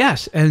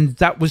 Yes. And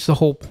that was the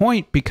whole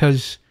point,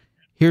 because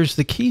here's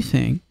the key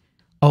thing.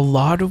 a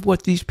lot of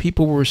what these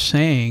people were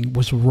saying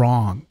was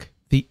wrong.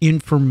 The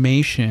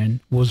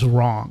information was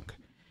wrong.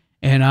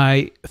 And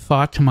I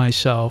thought to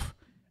myself,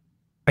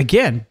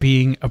 again,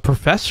 being a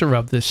professor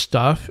of this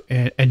stuff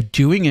and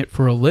doing it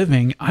for a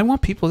living, I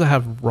want people to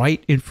have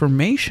right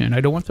information.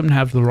 I don't want them to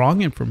have the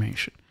wrong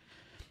information.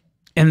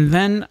 And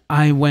then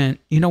I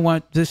went, you know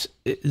what,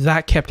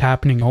 that kept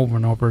happening over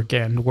and over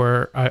again,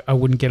 where I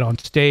wouldn't get on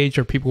stage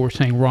or people were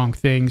saying wrong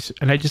things.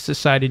 And I just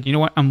decided, you know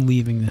what, I'm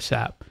leaving this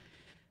app.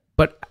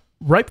 But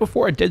right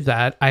before I did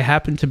that, I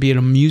happened to be at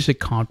a music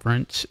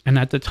conference. And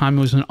at the time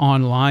it was an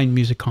online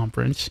music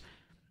conference.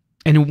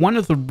 And in one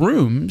of the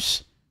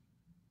rooms,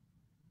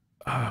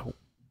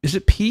 is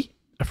it Pete?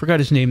 I forgot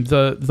his name.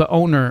 The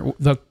owner,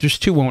 there's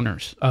two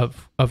owners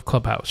of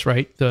Clubhouse,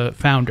 right? The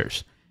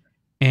founders.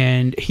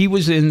 And he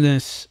was in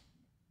this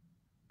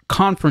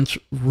conference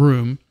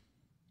room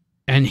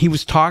and he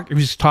was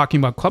talking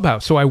about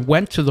Clubhouse. So I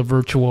went to the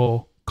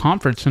virtual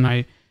conference and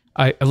I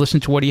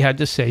listened to what he had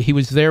to say. He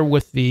was there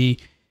with the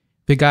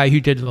guy who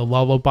did the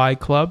Lullaby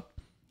Club,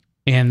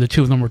 and the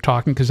two of them were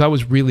talking because I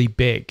was really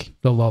big,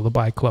 the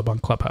Lullaby Club on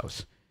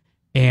Clubhouse.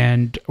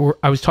 And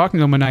I was talking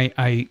to him and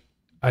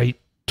I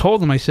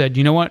told him, I said,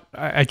 you know what?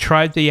 I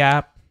tried the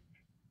app,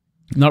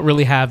 not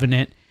really having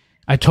it.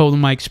 I told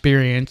him my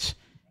experience.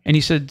 And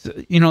he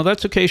said, you know,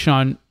 that's okay,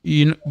 Sean,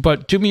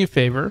 but do me a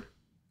favor.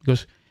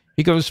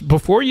 He goes,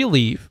 before you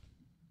leave,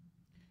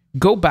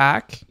 go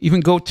back, even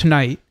go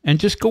tonight, and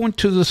just go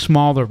into the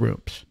smaller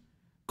rooms.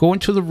 Go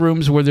into the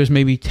rooms where there's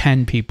maybe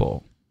 10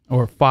 people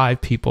or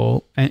 5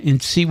 people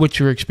and see what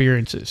your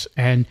experience is.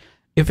 And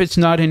if it's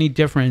not any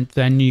different,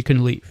 then you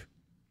can leave.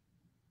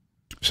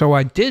 So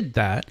I did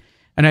that,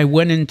 and I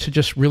went into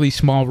just really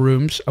small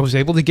rooms. I was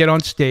able to get on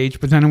stage,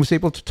 but then I was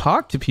able to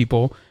talk to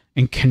people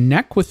and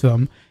connect with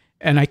them.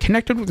 And I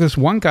connected with this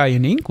one guy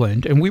in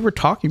England, and we were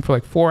talking for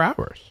like 4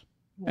 hours.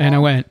 Wow. And I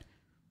went,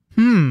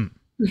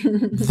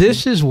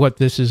 this is what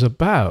this is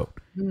about.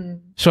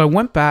 So I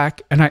went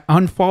back and I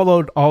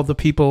unfollowed all the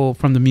people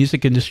from the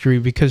music industry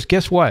because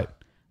guess what?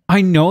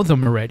 I know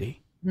them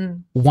already.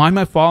 Why am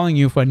I following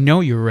you if I know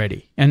you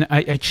already? And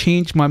I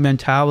changed my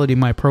mentality,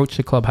 my approach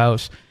to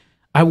Clubhouse.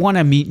 I want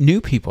to meet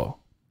new people.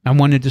 I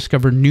want to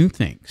discover new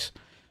things.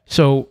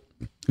 So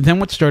then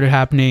what started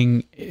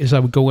happening is I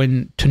would go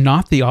into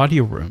not the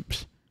audio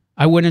rooms.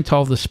 I went into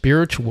all the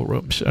spiritual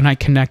rooms and I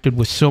connected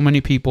with so many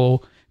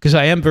people because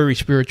I am very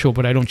spiritual,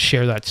 but I don't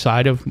share that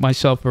side of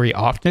myself very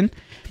often.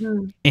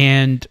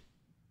 And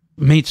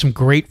made some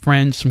great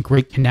friends, some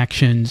great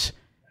connections.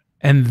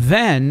 And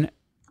then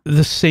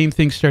the same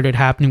thing started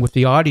happening with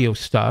the audio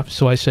stuff.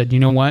 So I said, you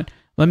know what?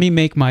 Let me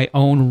make my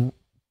own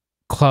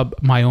club,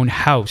 my own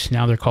house.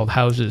 Now they're called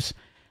houses.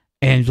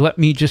 And let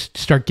me just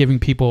start giving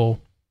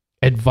people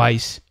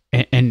advice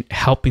and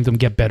helping them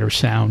get better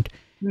sound.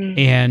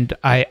 And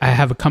I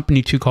have a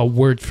company too called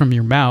Words From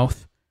Your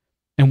Mouth.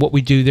 And what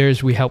we do there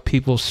is we help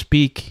people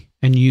speak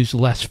and use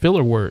less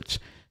filler words.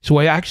 So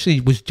I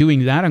actually was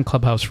doing that on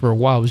Clubhouse for a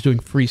while. I was doing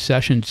free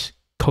sessions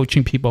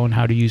coaching people on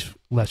how to use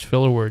less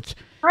filler words.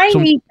 I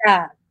need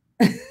that.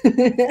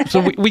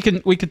 So we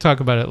can talk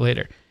about it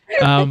later.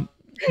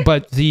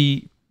 But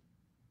the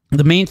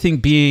main thing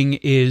being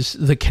is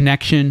the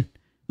connection,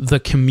 the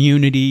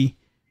community,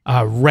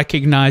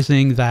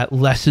 recognizing that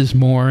less is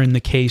more in the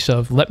case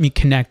of let me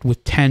connect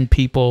with 10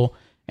 people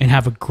and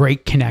have a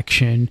great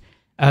connection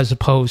as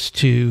opposed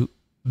to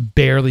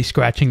barely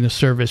scratching the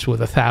surface with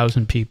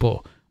 1,000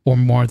 people or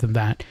more than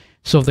that.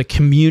 So the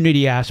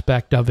community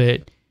aspect of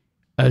it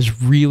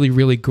has really,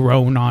 really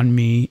grown on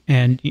me.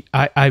 And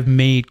I've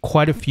made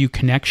quite a few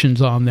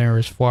connections on there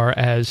as far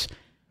as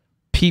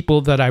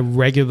people that I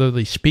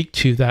regularly speak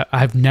to that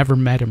I've never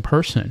met in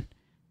person.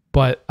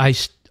 But I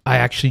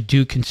actually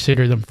do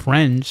consider them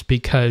friends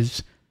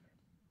because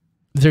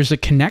there's a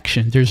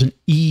connection, there's an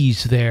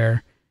ease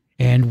there,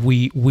 and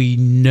we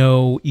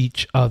know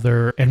each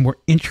other and we're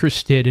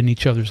interested in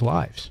each other's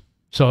lives.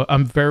 So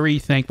I'm very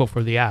thankful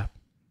for the app.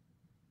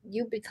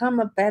 You become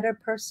a better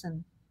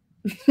person.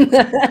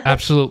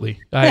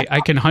 Absolutely. I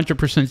can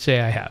 100%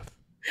 say I have.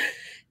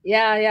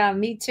 Yeah,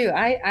 me too.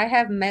 I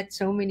have met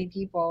so many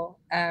people.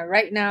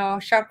 Right now,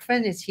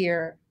 Sharkfin is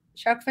here.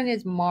 Sharkfin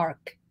is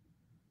Mark.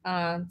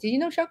 Do you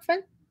know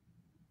Sharkfin?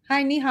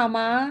 Hi, ni hao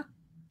ma.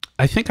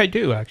 I think I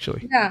do,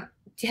 actually. Yeah.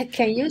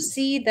 Can you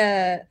see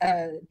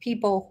the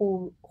people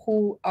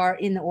who are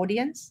in the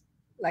audience,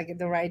 like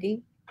the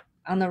writing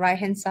on the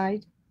right-hand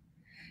side?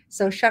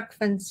 So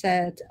Sharkfin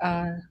said,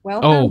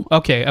 welcome. Oh,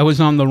 okay. I was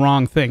on the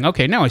wrong thing.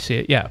 Okay, now I see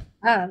it. Yeah.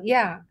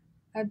 Yeah.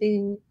 I've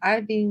been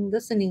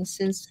listening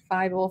since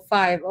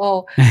 5:05.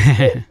 Oh,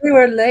 we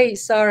were late.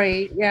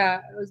 Sorry. Yeah,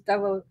 it was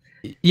double.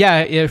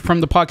 Yeah,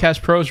 from the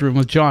Podcast Pros room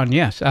with John.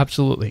 Yes,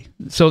 absolutely.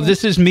 So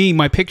this is me.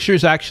 My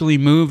picture's actually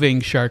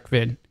moving,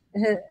 Sharkfin.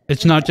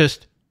 It's not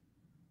just...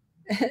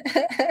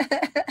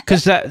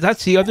 Because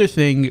that's the other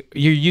thing.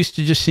 You're used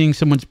to just seeing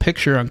someone's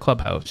picture on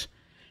Clubhouse.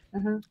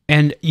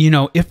 And, you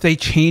know, if they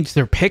change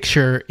their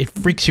picture, it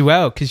freaks you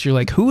out because you're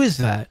like, who is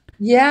that?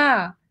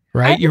 Yeah.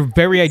 Right? You're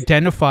very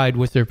identified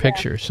with their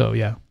picture. So,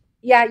 yeah.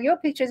 Yeah, your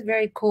picture is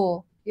very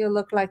cool. You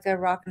look like a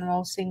rock and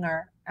roll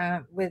singer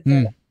with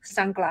the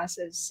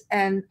sunglasses.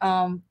 And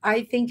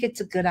I think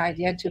it's a good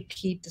idea to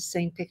keep the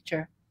same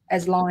picture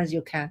as long as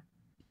you can,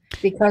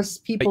 because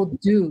people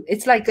do.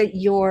 It's like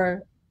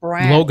your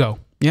brand. Logo.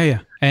 Yeah, yeah.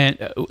 And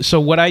so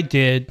what I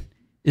did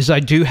is I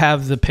do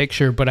have the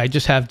picture, but I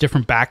just have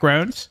different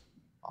backgrounds.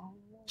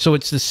 So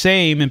it's the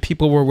same and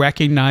people will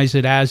recognize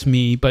it as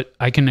me, but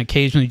I can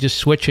occasionally just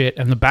switch it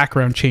and the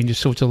background changes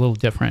so it's a little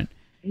different.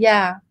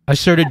 Yeah. I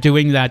started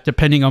doing that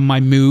depending on my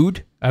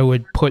mood. I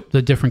would put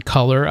the different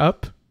color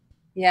up.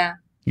 Yeah.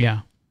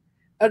 Yeah.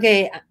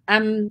 Okay,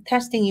 I'm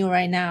testing you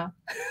right now.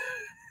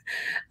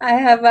 I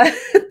have a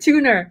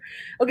tuner.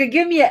 Okay,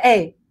 give me an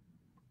A.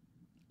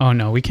 Oh,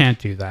 no, we can't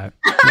do that.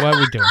 Why are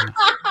we doing that?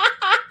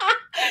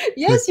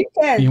 Yes, you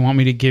can. You want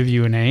me to give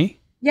you an A?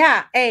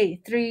 Yeah, A,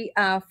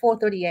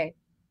 438.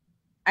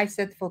 I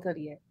said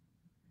 438.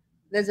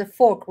 There's a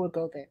fork, we'll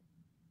go there.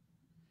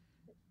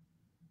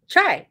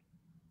 Try.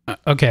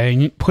 Okay,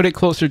 and you put it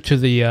closer to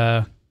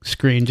the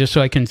screen just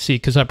so I can see,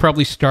 because I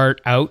probably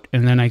start out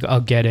and then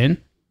I'll get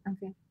in.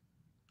 Okay. Do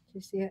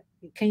you see it?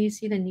 Can you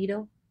see the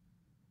needle?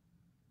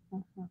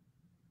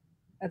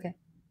 Okay.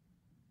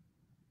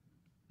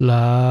 La,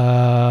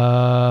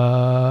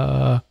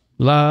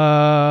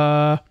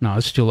 la. No,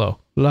 it's too low.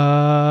 La.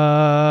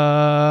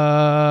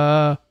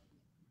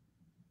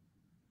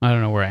 I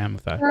don't know where I am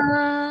with that.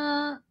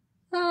 La,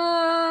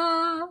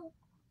 la,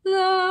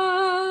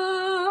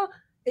 la.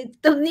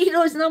 The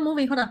needle is not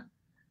moving. Hold on.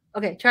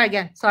 Okay, try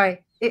again.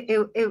 Sorry.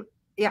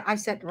 Yeah, I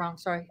said wrong.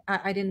 Sorry.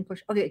 I didn't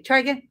push. Okay, try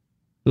again.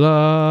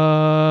 La.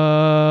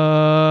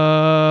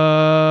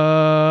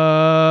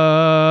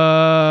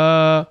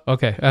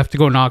 Okay, I have to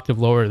go an octave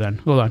lower then.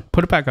 Hold on.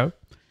 Put it back up.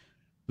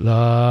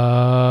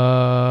 La.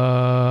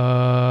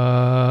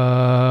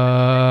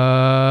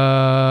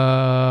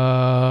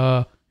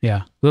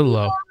 Yeah, a little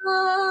low.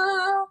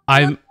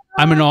 I'm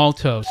an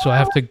alto, so I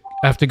have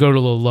to go to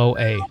the low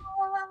A.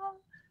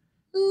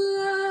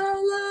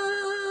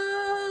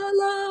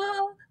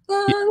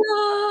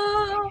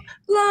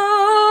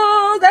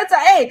 That's an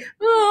A.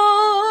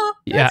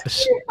 Yeah.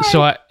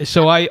 So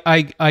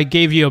I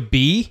gave you a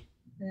B,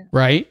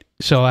 right?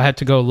 So I had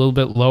to go a little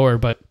bit lower,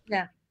 but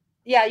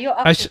yeah, you're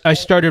up. I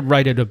started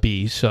right at a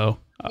B, so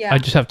I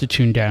just have to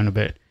tune down a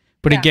bit.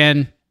 But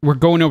again, we're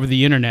going over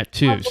the internet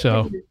too,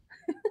 so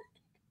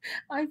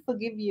I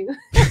forgive you.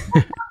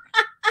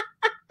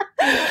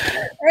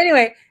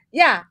 Anyway,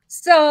 yeah.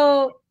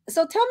 So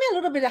tell me a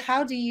little bit,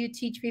 how do you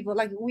teach people?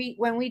 Like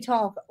when we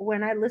talk,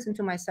 when I listen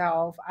to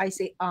myself, I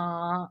say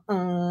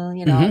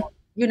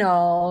you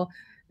know,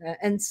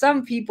 and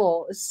some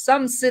people,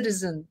 some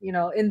citizen,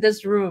 in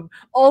this room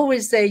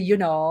always say, you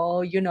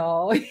know.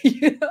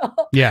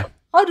 Yeah.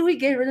 How do we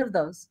get rid of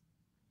those?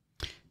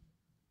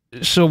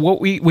 So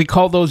what we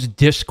call those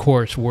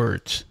discourse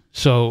words.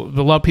 So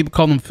a lot of people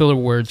call them filler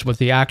words, but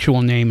the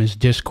actual name is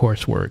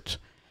discourse words.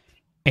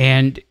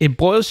 And it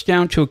boils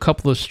down to a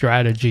couple of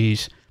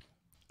strategies.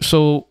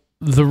 So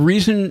the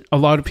reason a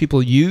lot of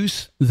people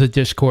use the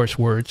discourse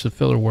words, the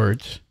filler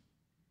words,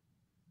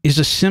 is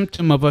a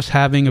symptom of us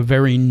having a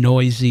very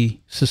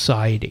noisy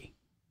society.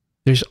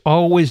 There's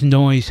always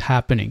noise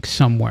happening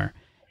somewhere.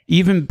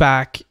 Even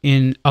back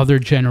in other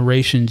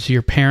generations,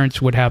 your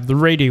parents would have the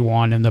radio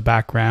on in the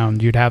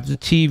background. You'd have the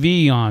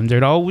TV on.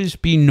 There'd always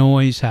be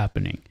noise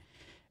happening.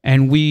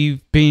 And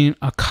we've been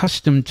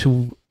accustomed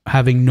to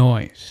having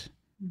noise.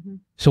 Mm-hmm.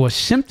 So a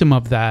symptom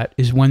of that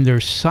is when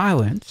there's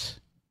silence,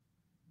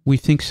 we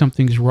think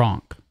something's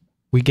wrong.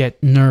 We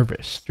get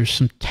nervous. There's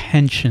some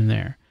tension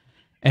there.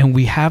 And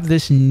we have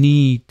this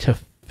need to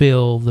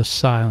fill the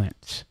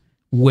silence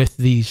with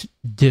these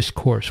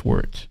discourse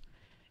words.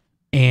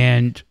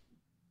 And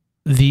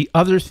the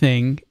other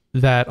thing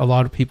that a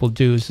lot of people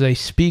do is they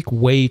speak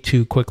way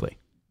too quickly.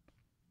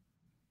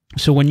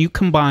 So when you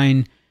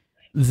combine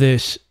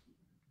this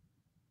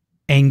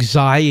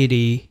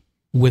anxiety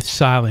with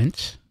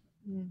silence,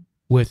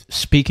 with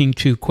speaking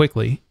too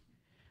quickly,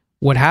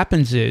 what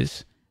happens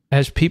is,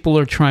 as people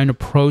are trying to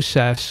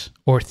process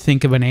or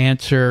think of an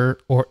answer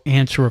or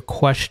answer a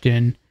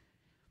question,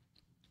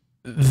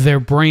 their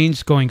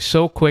brain's going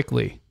so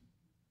quickly,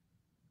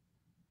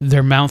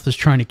 their mouth is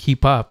trying to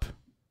keep up,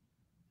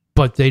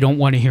 but they don't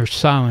want to hear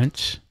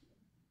silence.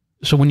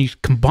 So when you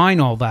combine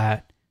all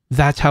that,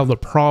 that's how the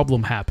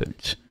problem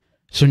happens.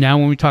 So now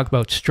when we talk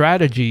about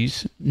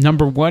strategies,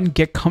 number one,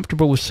 get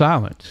comfortable with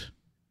silence.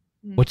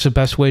 What's the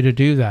best way to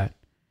do that?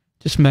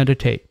 Just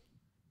meditate.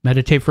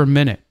 Meditate for a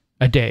minute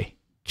a day,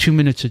 2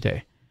 minutes a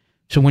day.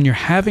 So when you're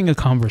having a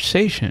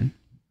conversation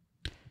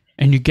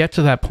and you get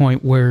to that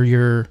point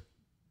where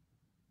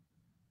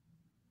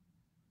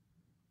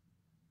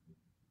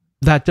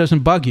that doesn't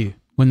bug you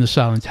when the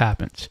silence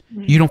happens.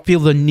 You don't feel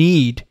the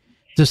need.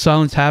 The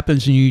silence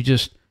happens and you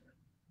just,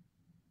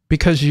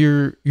 because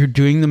you're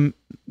doing the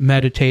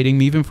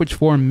meditating, even if it's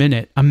for a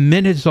minute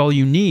is all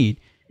you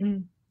need.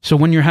 So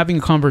when you're having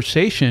a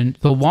conversation,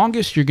 the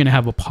longest you're going to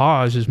have a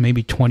pause is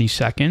maybe 20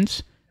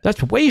 seconds.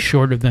 That's way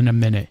shorter than a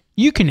minute.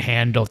 You can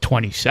handle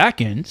 20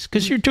 seconds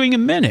because you're doing a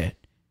minute.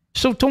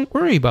 So don't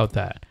worry about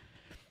that.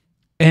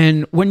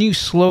 And when you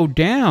slow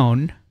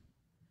down,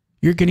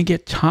 you're going to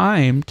get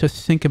time to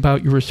think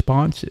about your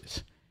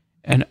responses.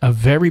 And a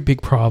very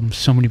big problem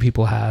so many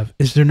people have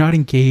is they're not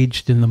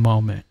engaged in the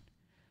moment,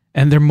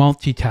 and they're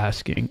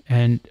multitasking.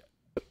 And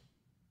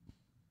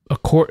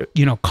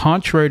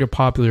contrary to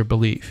popular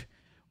belief,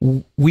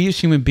 we as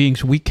human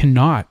beings, we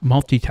cannot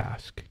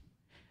multitask.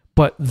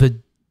 But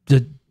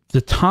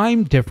the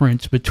time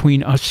difference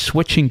between us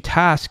switching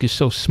tasks is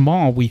so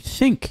small, we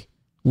think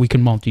we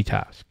can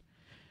multitask.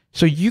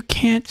 So you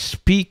can't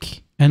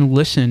speak and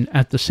listen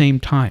at the same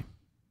time.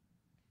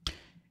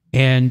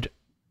 And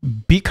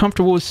be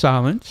comfortable with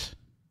silence,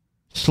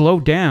 slow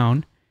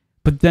down,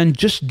 but then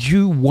just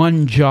do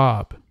one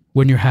job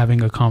when you're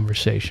having a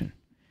conversation.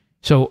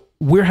 So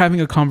we're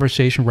having a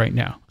conversation right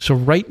now. So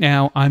right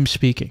now I'm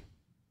speaking.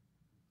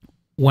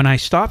 When I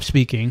stop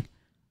speaking,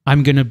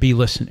 I'm going to be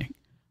listening.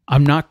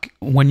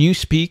 When you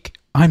speak,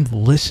 I'm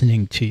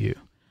listening to you.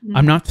 Mm-hmm.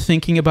 I'm not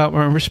thinking about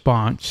my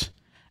response.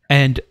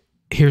 And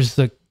here's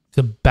the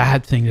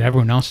bad thing that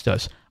everyone else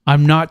does.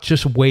 I'm not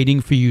just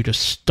waiting for you to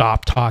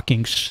stop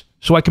talking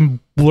so I can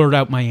blurt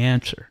out my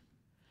answer.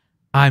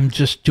 I'm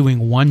just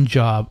doing one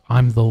job.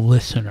 I'm the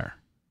listener.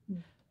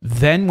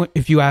 Then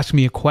if you ask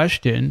me a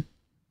question,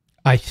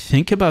 I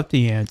think about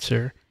the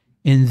answer,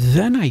 and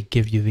then I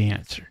give you the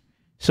answer.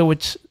 So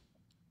it's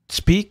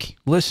speak,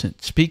 listen,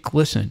 speak,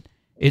 listen.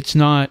 It's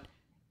not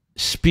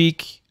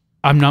speak,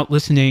 I'm not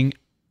listening.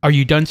 Are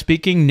you done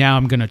speaking? Now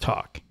I'm going to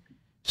talk.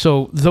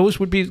 So those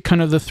would be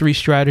kind of the three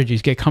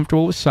strategies. Get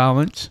comfortable with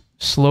silence,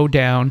 slow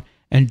down,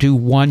 and do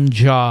one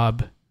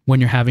job when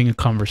you're having a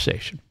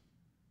conversation.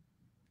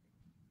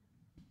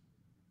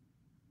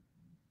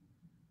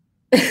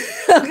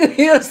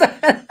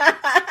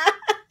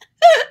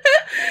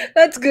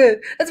 That's good.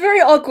 That's very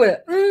awkward.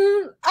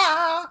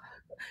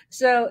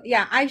 So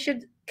yeah, I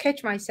should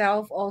catch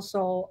myself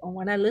also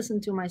when I listen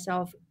to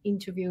myself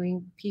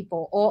interviewing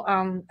people or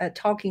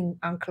talking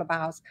on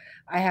Clubhouse.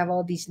 I have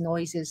all these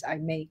noises I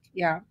make.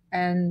 Yeah,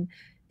 and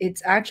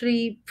it's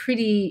actually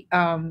pretty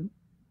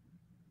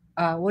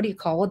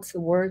what's the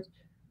word?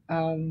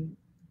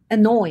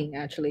 Annoying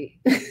actually.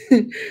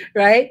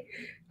 Right?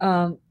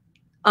 I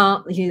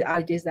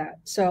did that.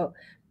 So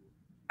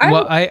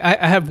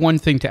I have one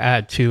thing to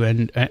add too,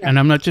 and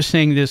I'm not just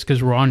saying this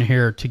because we're on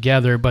here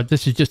together, but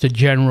this is just a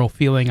general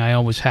feeling I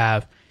always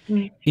have,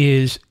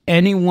 is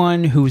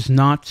anyone who's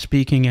not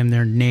speaking in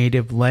their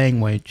native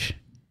language,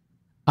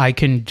 I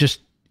can just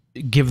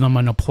give them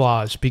an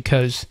applause,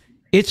 because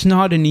it's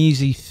not an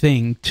easy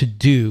thing to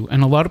do,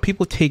 and a lot of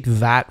people take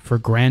that for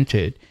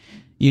granted.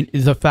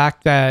 The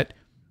fact that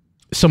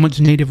someone's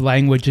native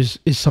language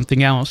is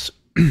something else,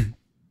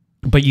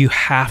 but you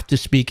have to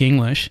speak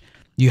English.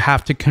 You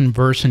have to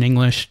converse in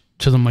English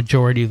to the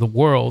majority of the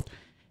world,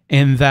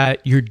 and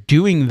that you're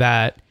doing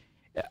that.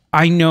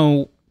 I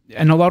know,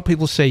 and a lot of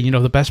people say,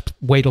 the best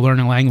way to learn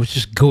a language is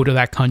just go to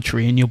that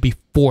country and you'll be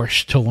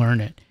forced to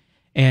learn it.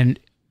 And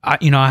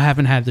I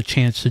haven't had the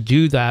chance to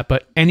do that,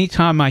 but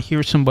anytime I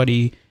hear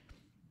somebody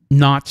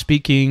not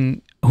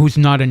speaking, who's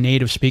not a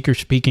native speaker,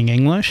 speaking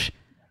English,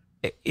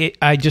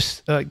 I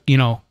just,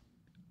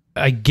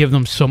 I give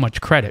them so much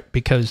credit,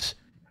 because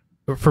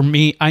for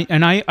me,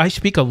 I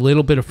speak a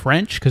little bit of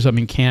French because I'm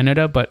in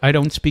Canada, but I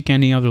don't speak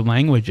any other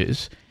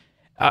languages.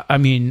 I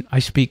mean, I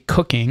speak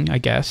cooking, I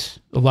guess.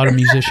 A lot of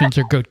musicians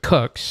are good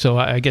cooks, so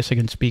I guess I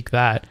can speak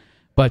that.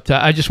 But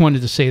I just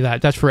wanted to say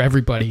that. That's for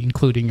everybody,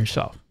 including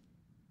yourself.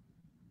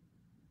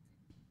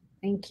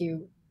 Thank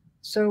you.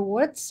 So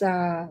what's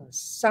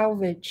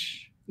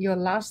Salvage, your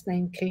last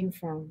name came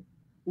from?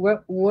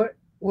 Where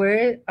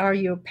are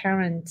your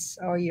parents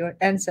or your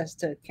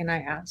ancestors, can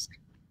I ask?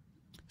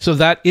 So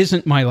that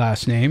isn't my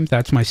last name.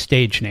 That's my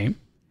stage name.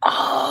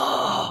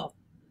 Oh,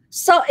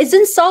 so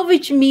isn't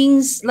salvage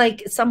means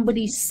like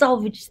somebody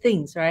salvage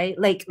things, right?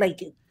 Like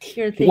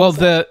hear things.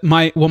 Well,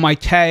 my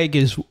tag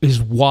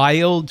is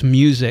wild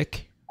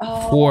music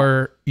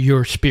for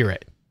your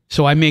spirit.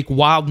 So I make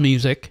wild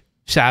music,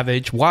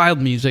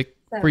 wild music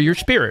for your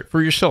spirit,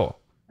 for your soul.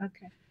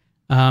 Okay.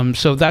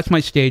 So that's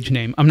my stage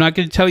name. I'm not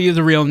going to tell you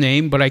the real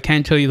name, but I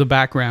can tell you the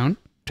background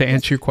to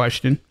answer your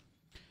question.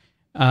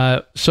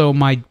 So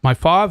my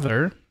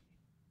father,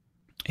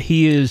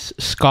 he is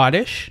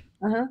Scottish,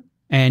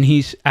 and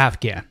he's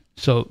Afghan.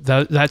 So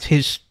that's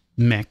his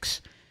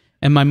mix.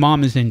 And my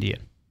mom is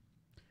Indian.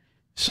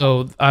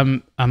 So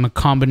I'm a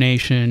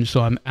combination.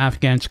 So I'm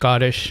Afghan,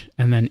 Scottish,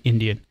 and then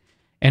Indian.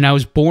 And I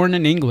was born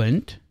in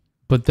England,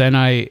 but then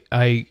I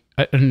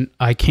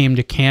came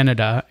to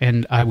Canada,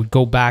 and I would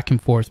go back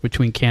and forth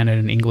between Canada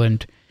and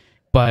England.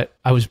 But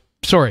I was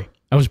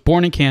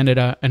born in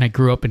Canada, and I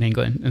grew up in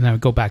England, and I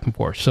would go back and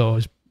forth. So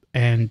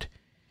and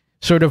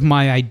sort of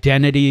my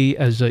identity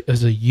as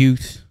a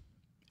youth,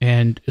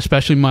 and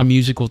especially my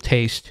musical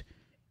taste,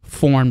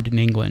 formed in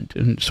England,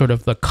 and sort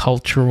of the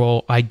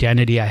cultural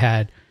identity I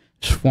had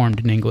is formed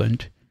in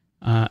England.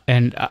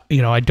 And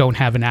I don't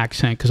have an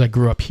accent because I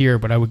grew up here,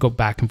 but I would go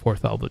back and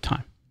forth all the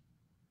time.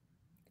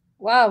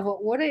 Wow,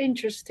 what an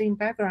interesting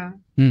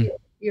background.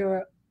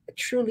 You're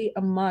truly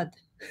a mud.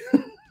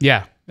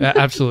 Yeah,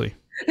 absolutely.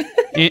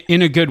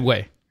 in a good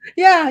way.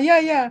 Yeah,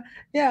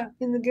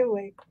 in a good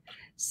way.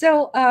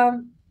 So,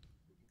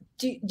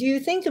 do you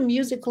think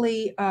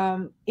musically,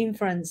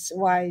 influence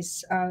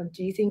wise,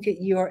 do you think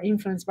you're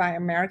influenced by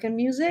American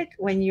music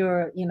when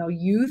you're,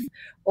 youth,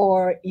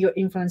 or you're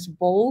influenced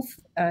both,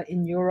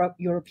 in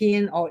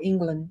European or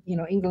England?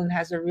 England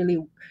has a really,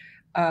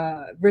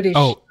 British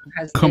Oh,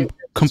 has very,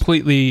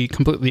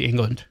 completely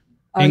England.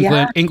 oh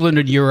yeah. England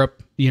and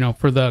Europe,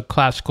 for the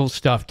classical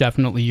stuff,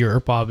 definitely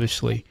Europe,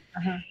 obviously.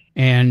 Uh-huh.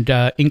 And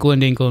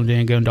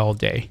England all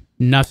day.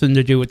 Nothing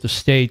to do with the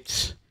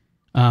States,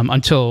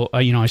 until,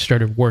 I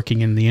started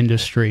working in the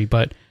industry.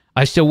 But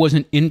I still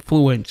wasn't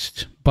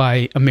influenced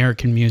by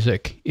American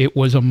music. It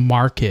was a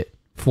market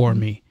for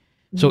me.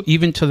 So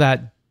even to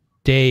that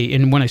day,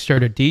 and when I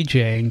started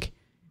DJing,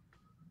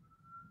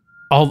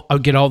 I'll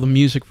get all the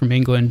music from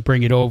England,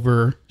 bring it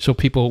over, so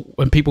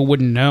when people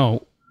wouldn't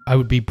know, I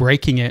would be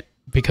breaking it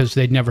because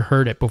they'd never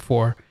heard it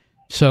before.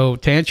 So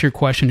to answer your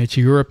question, it's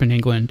Europe and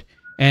England.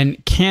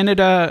 And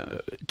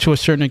Canada to a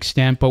certain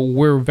extent, but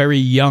we're a very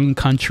young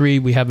country.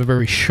 We have a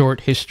very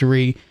short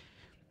history.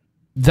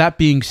 That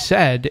being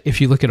said,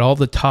 if you look at all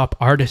the top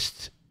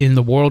artists in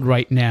the world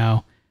right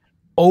now,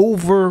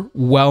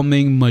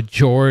 overwhelming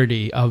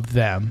majority of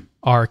them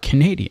are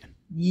Canadian.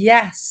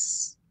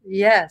 Yes.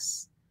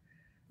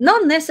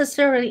 Not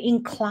necessarily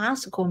in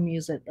classical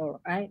music, though,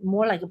 right?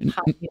 More like a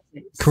pop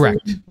music.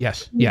 Correct.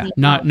 Yes. Yeah.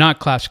 Not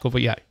classical,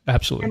 but yeah,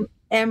 absolutely.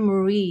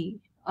 Anne-Marie,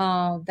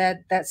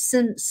 that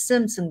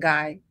Simpson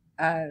guy,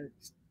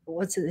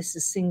 what's it? This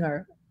is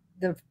singer,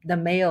 the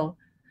male.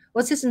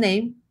 What's his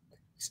name?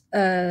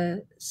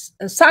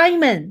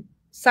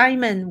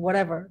 Simon,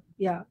 whatever.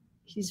 Yeah,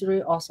 he's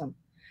really awesome.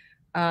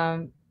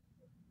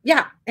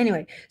 Yeah.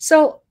 Anyway,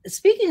 so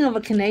speaking of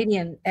a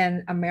Canadian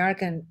and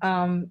American,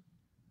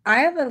 I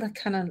have a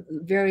kind of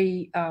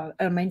very,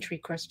 elementary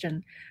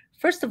question.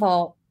 First of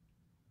all,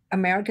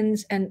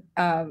 Americans and,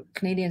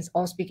 Canadians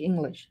all speak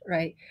English,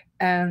 right?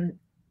 And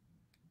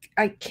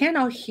I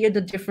cannot hear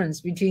the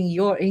difference between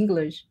your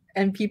English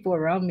and people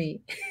around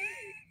me.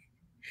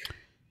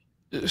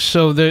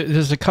 So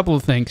there's a couple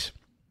of things.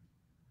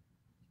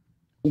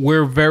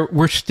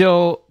 We're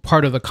still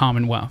part of the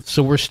Commonwealth,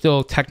 so we're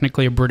still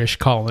technically a British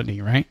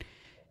colony, right?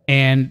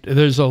 And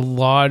there's a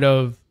lot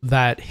of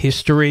that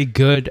history,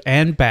 good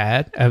and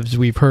bad, as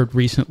we've heard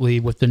recently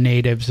with the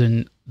natives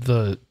and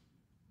the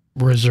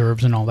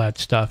reserves and all that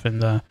stuff,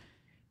 and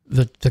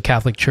the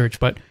Catholic Church.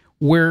 But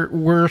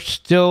we're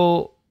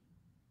still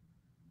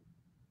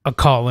a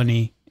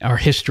colony. Our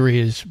history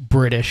is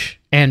British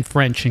and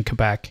French in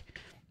Quebec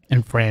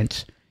and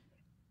France.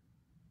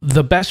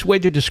 The best way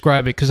to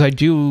describe it, because I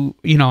do,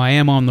 I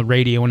am on the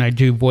radio and I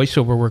do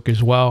voiceover work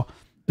as well,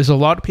 is a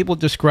lot of people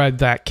describe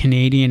that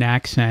Canadian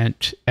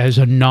accent as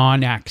a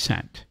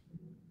non-accent,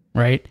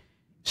 right?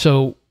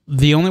 So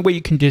the only way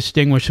you can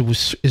distinguish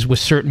it is with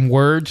certain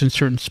words and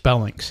certain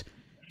spellings.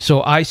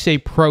 So I say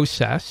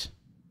process.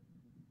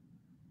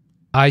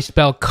 I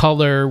spell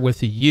color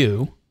with a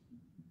U.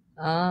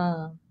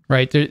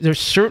 Right? There's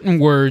certain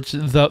words,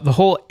 the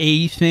whole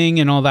A thing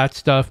and all that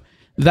stuff,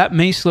 that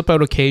may slip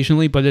out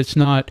occasionally, but it's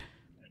not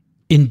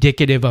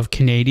indicative of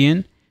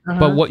Canadian.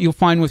 But what you'll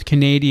find with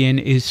Canadian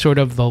is sort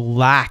of the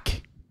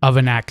lack of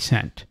an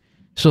accent.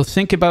 So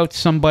think about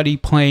somebody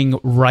playing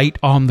right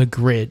on the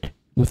grid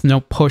with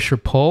no push or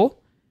pull,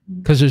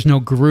 because there's no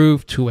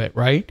groove to it,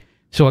 right?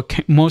 So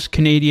most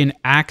Canadian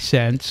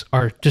accents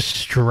are just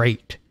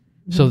straight.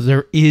 So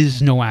there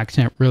is no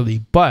accent really,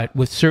 but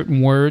with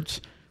certain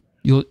words,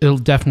 it'll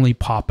definitely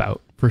pop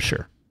out for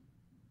sure.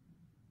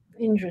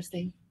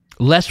 Interesting.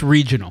 Less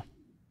regional.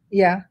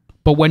 Yeah.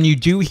 But when you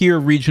do hear a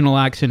regional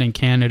accent in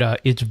Canada,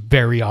 it's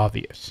very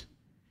obvious.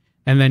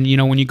 And then,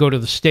 when you go to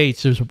the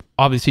States,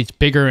 obviously it's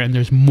bigger and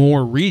there's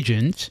more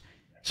regions.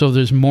 So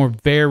there's more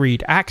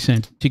varied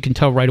accents. You can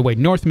tell right away.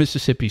 North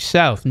Mississippi,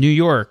 South, New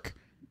York.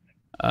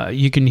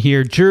 You can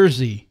hear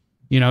Jersey.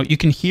 You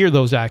can hear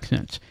those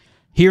accents.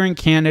 Here in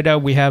Canada,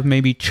 we have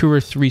maybe 2 or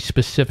 3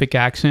 specific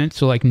accents.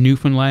 So like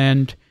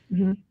Newfoundland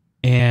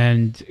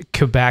and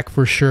Quebec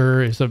for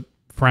sure is a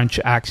French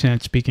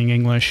accent speaking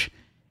English.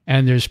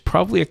 And there's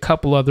probably a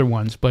couple other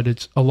ones, but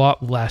it's a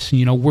lot less.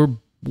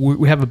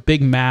 We have a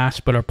big mass,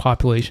 but our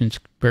population's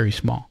very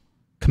small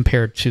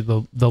compared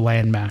to the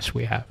land mass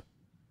we have.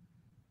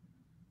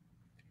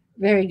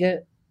 Very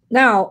good.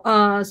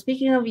 Now,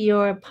 speaking of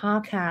your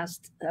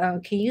podcast,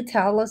 can you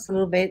tell us a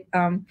little bit?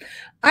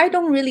 I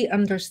don't really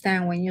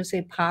understand when you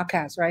say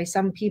podcast, right?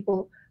 Some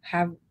people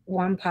have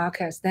one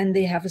podcast, then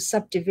they have a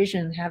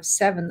subdivision, have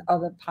 7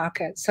 other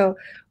podcasts. So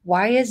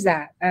why is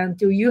that? And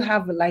do you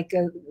have like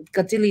a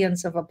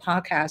gazillions of a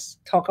podcast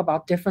talk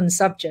about different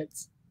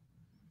subjects?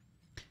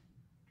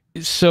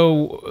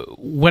 So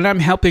when I'm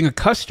helping a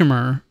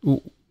customer,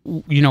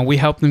 we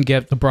help them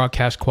get the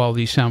broadcast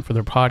quality sound for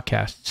their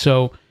podcast.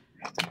 So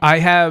I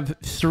have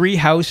 3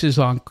 houses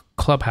on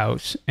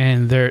Clubhouse,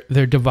 and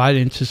they're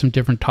divided into some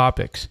different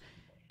topics.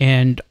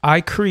 And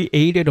I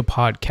created a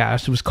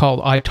podcast. It was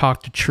called I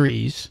Talk to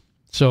Trees.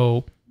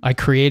 So I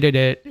created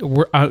it.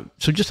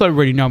 So just so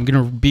everybody know, I'm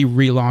going to be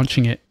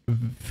relaunching it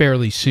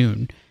fairly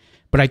soon.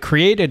 But I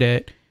created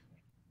it,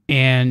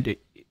 and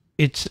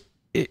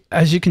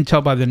as you can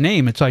tell by the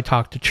name, it's I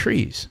Talk to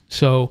Trees.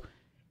 So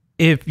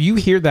if you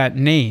hear that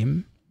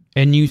name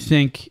and you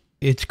think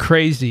it's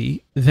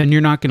crazy, then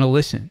you're not going to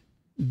listen.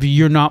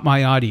 You're not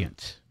my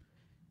audience.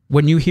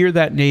 When you hear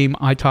that name,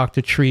 I Talk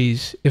to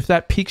Trees, if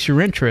that piques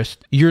your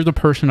interest, you're the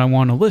person I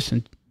want to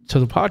listen to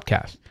the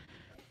podcast.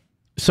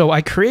 So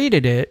I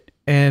created it,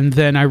 and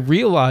then I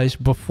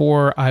realized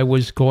before I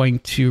was going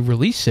to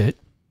release it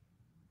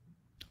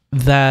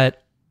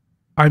that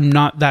I'm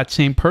not that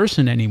same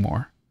person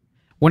anymore.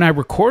 When I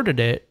recorded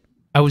it,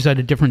 I was at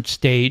a different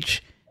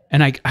stage,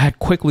 and I had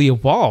quickly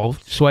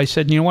evolved. So I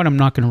said, you know what, I'm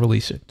not going to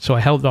release it. So I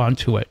held on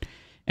to it,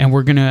 and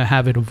we're going to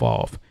have it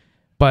evolve.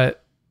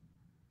 But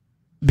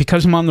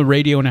because I'm on the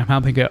radio and I'm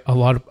helping a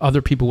lot of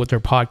other people with their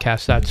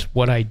podcasts, that's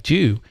what I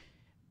do.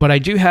 But I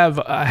do have,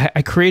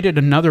 I created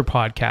another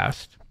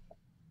podcast,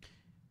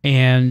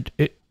 and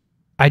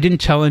I didn't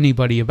tell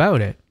anybody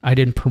about it. I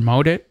didn't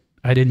promote it.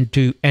 I didn't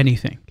do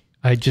anything.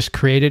 I just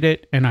created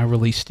it and I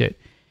released it.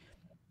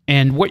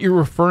 And what you're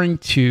referring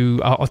to,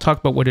 I'll talk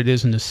about what it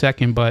is in a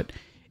second, but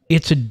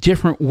it's a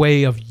different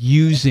way of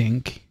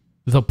using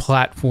the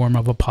platform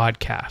of a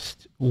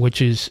podcast,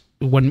 which is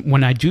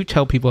when I do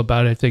tell people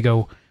about it, they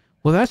go,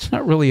 well, that's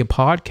not really a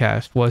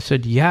podcast. Well, I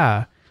said,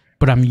 yeah,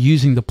 but I'm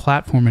using the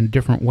platform in a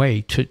different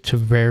way to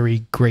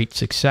very great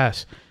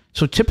success.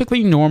 So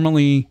typically,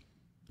 normally,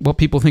 what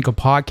people think of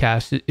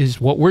podcast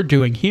is what we're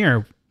doing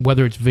here,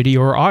 whether it's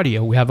video or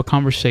audio. We have a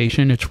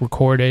conversation, it's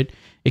recorded,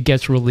 it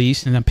gets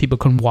released, and then people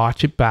can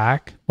watch it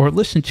back or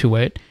listen to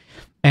it,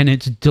 and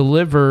it's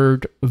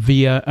delivered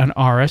via an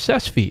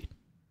RSS feed.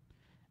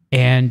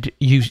 And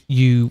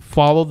you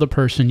follow the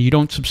person, you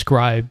don't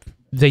subscribe.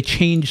 They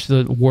changed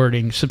the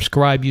wording.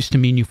 Subscribe used to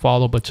mean you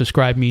follow, but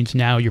subscribe means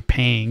now you're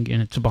paying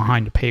and it's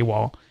behind a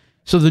paywall.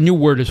 So the new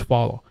word is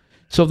follow.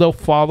 So they'll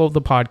follow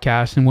the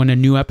podcast, and when a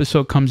new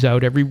episode comes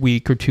out every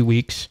week or 2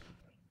 weeks,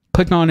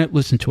 click on it,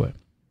 listen to it.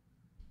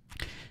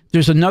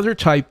 There's another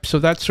type, so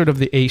that's sort of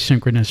the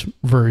asynchronous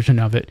version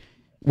of it,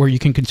 where you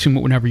can consume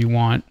it whenever you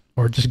want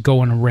or just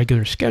go on a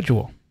regular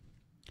schedule.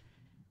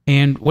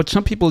 And what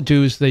some people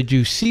do is they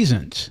do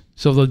seasons.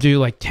 So they'll do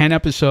like 10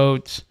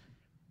 episodes,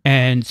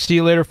 and see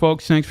you later,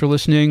 folks. Thanks for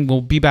listening.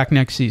 We'll be back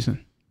next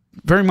season.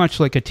 Very much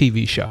like a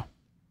TV show.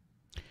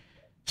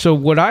 So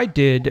what I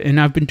did, and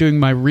I've been doing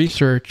my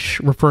research,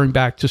 referring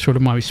back to sort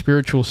of my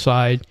spiritual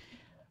side,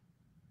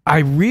 I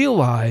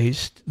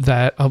realized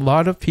that a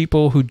lot of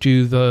people who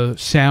do the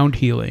sound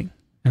healing,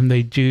 and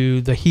they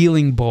do the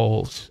healing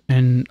bowls,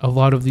 and a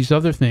lot of these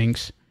other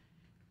things,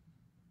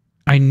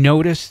 I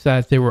noticed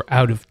that they were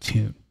out of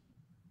tune.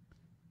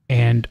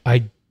 And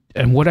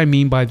what I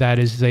mean by that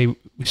is they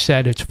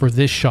said it's for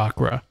this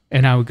chakra,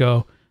 and I would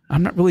go,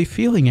 I'm not really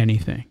feeling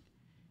anything.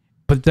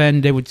 But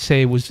then they would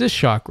say it was this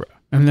chakra,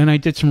 and then I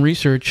did some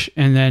research,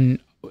 and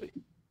then,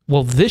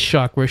 well, this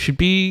chakra should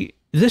be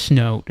this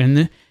note,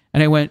 and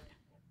I went,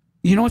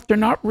 you know what,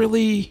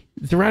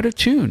 they're out of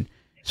tune.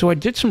 So I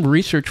did some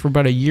research for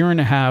about 1.5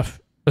 years,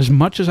 as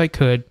much as I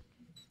could,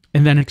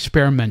 and then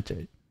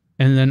experimented.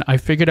 And then I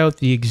figured out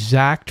the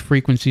exact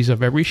frequencies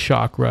of every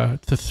chakra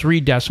to 3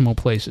 decimal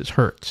places,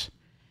 hertz.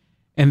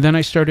 And then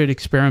I started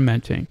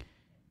experimenting,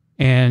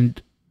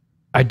 and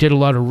I did a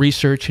lot of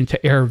research into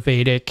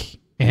Ayurvedic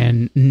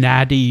and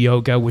Nadi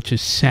yoga, which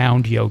is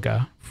sound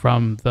yoga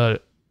from the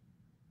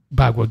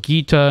Bhagavad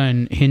Gita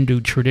and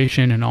Hindu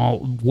tradition and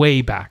all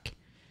way back.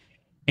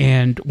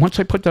 And once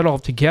I put that all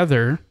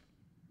together,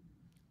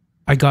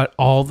 I got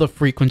all the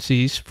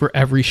frequencies for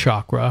every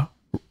chakra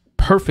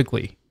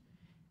perfectly.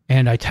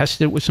 And I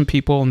tested it with some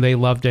people, and they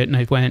loved it. And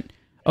I went,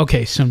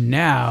 okay, so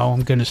now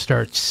I'm going to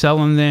start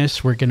selling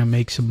this. We're going to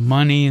make some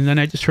money. And then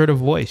I just heard a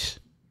voice,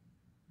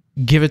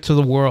 give it to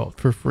the world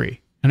for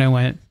free. And I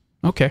went,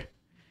 okay.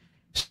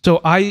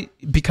 So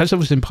because I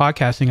was in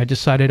podcasting, I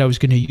decided I was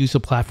going to use the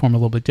platform a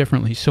little bit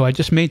differently. So I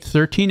just made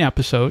 13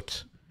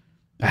 episodes.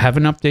 I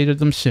haven't updated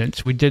them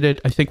since. We did it,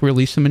 I think we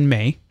released them in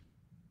May.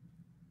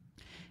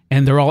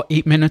 And they're all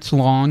 8 minutes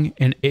long,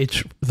 and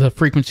it's the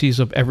frequencies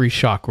of every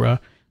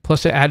chakra.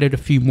 Plus I added a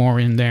few more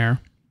in there.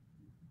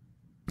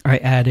 I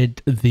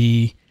added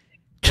the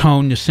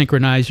tone to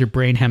synchronize your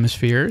brain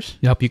hemispheres,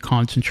 to help you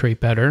concentrate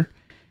better.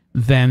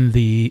 Then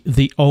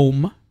the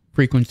Om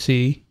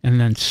frequency, and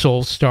then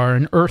Soul Star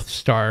and Earth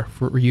Star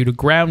for you to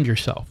ground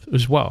yourself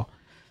as well.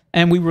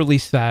 And we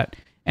released that,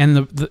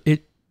 and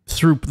it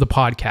through the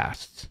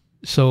podcasts.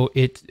 So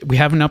we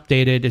haven't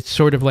updated. It's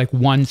sort of like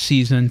 1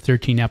 season,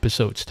 13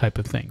 episodes type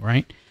of thing,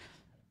 right?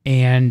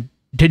 And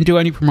didn't do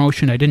any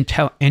promotion. I didn't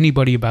tell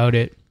anybody about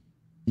it.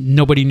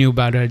 Nobody knew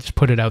about it. I just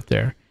put it out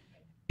there.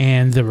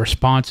 And the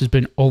response has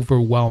been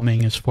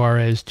overwhelming as far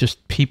as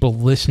just people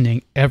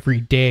listening every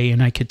day.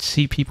 And I could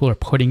see people are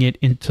putting it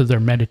into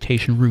their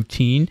meditation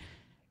routine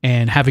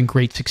and having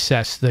great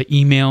success. The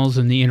emails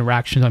and the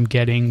interactions I'm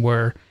getting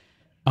where,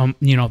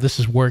 this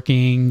is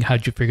working.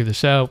 How'd you figure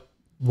this out?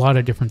 A lot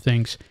of different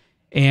things.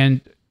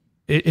 And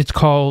it's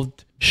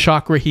called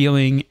Chakra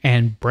Healing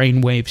and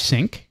Brainwave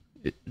Sync.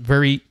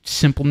 Very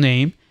simple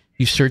name.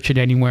 You search it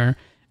anywhere.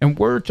 And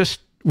we're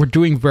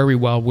doing very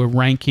well. We're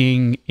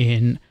ranking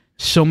in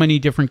so many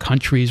different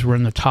countries. We're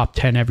in the top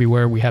 10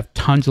 everywhere. We have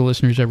tons of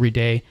listeners every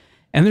day.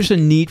 And there's a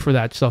need for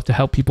that stuff to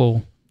help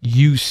people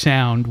use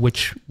sound,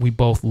 which we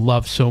both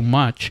love so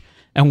much.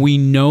 And we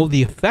know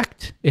the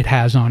effect it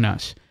has on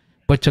us.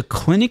 But to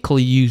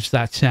clinically use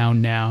that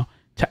sound now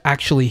to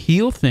actually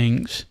heal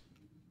things,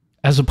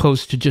 as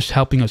opposed to just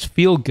helping us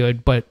feel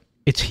good, but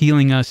it's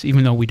healing us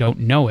even though we don't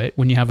know it.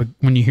 When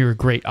you hear a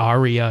great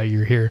aria,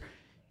 you hear,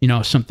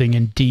 something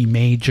in D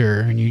major,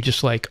 and you're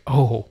just like,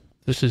 oh,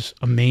 this is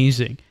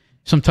amazing.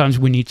 Sometimes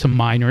we need some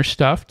minor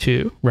stuff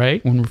too,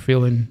 right? When we're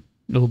feeling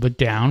a little bit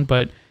down,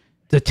 but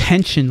the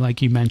tension,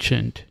 like you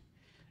mentioned,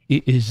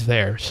 is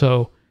there.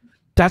 So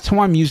that's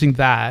how I'm using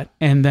that.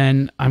 And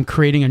then I'm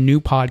creating a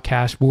new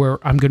podcast where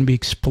I'm going to be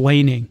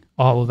explaining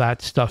all of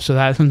that stuff. So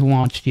that hasn't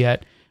launched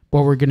yet,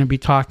 but we're going to be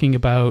talking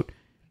about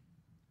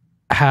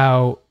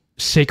how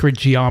sacred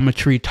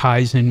geometry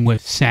ties in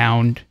with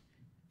sound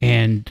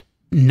and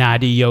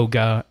nadi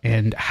yoga,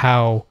 and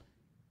how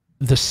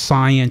the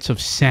science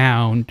of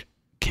sound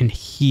can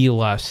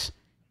heal us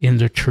in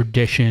the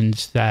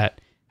traditions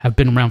that have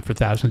been around for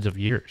thousands of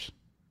years.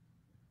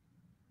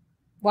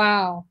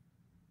 Wow,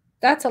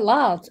 that's a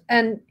lot.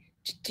 And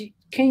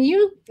can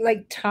you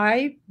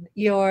type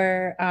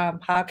your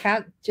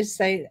podcast? Just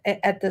say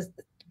at the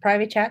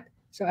private chat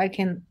so I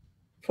can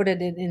put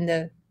it in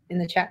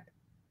the chat.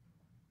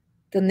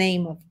 The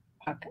name of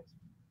podcast.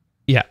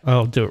 Yeah,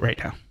 I'll do it right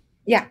now.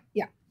 Yeah.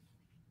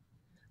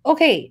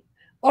 Okay.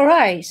 All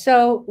right.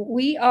 So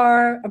we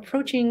are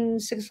approaching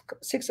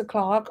 6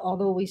 o'clock,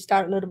 although we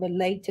start a little bit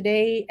late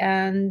today.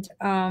 And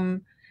I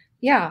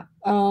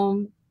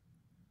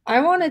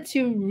wanted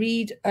to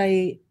read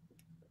a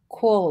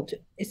quote.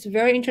 It's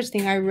very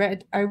interesting. I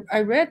read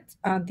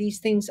these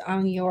things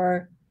on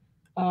your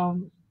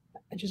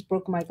I just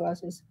broke my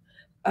glasses.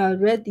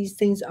 Read these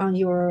things on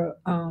your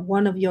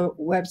one of your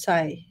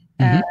website.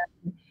 And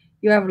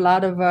you have a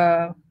lot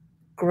of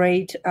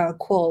great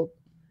quote.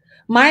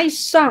 My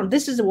song,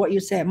 this is what you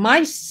said.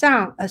 My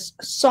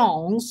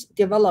songs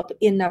develop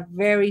in a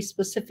very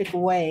specific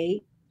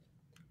way.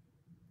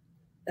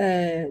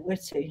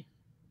 Let's see.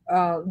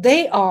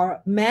 They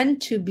are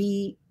meant to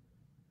be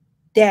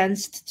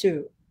danced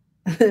to.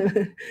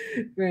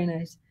 Very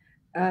nice.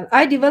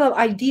 I develop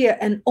idea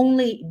and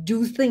only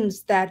do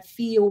things that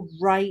feel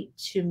right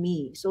to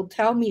me. So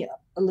tell me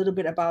a little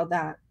bit about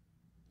that.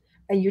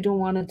 And you don't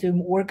want to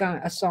work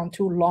on a song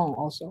too long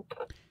also.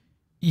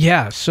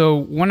 Yeah, so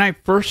when I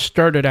first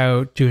started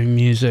out doing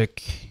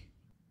music,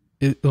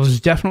 it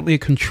was definitely a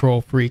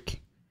control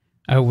freak.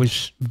 I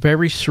was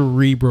very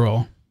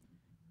cerebral,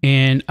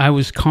 and I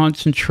was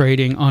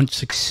concentrating on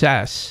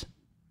success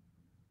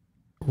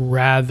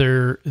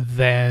rather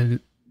than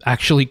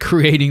actually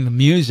creating the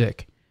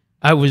music.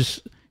 I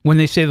was, when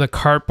they say the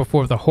cart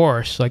before the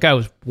horse, I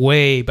was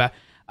way back.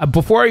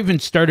 Before I even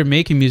started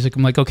making music,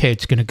 I'm like, okay,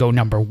 it's going to go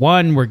number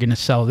one. We're going to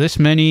sell this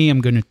many. I'm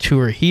going to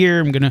tour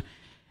here.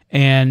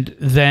 And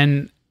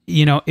then,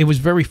 it was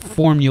very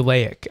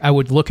formulaic. I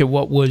would look at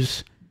what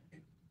was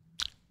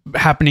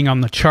happening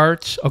on the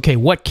charts. Okay,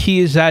 what key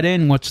is that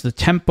in? What's the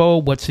tempo?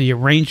 What's the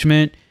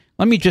arrangement?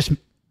 Let me just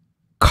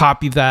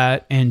copy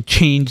that and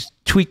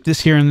tweak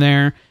this here and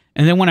there.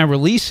 And then when I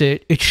release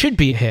it, it should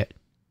be a hit.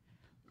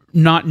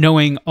 Not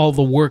knowing all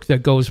the work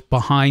that goes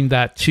behind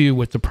that too,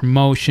 with the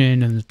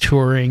promotion and the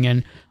touring.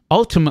 And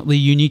ultimately,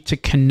 you need to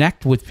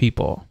connect with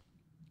people.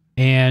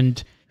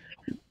 And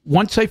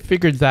once I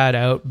figured that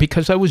out,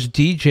 because I was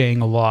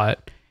DJing a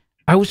lot,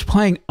 I was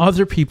playing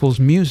other people's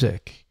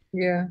music.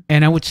 Yeah.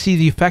 And I would see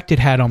the effect it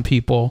had on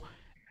people.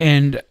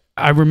 And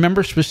I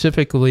remember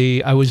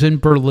specifically, I was in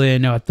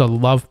Berlin at the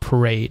Love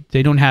Parade.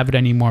 They don't have it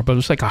anymore, but it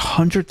was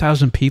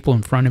 100,000 people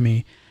in front of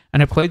me.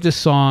 And I played this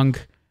song,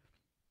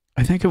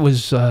 I think it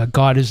was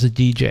God is the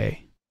DJ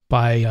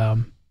by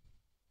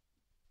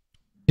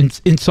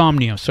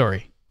Insomnia,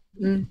 sorry.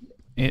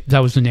 That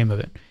was the name of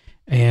it.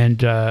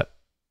 And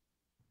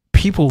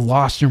people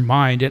lost their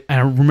mind. And I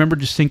remember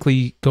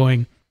distinctly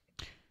going,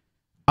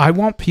 I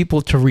want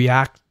people to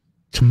react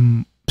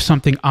to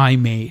something I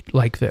made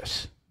like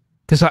this.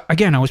 Because,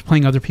 again, I was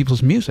playing other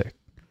people's music.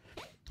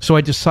 So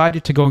I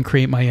decided to go and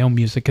create my own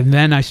music. And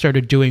then I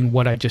started doing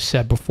what I just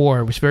said before.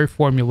 It was very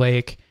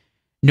formulaic,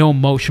 no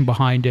emotion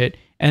behind it.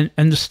 And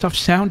the stuff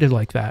sounded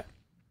like that.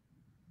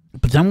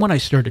 But then what I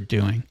started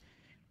doing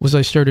was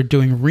I started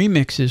doing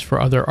remixes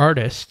for other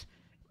artists.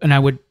 And I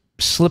would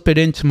slip it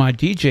into my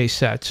DJ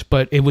sets,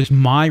 but it was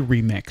my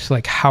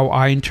remix, how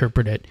I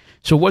interpret it.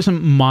 So it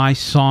wasn't my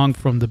song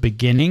from the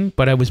beginning,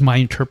 but it was my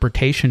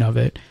interpretation of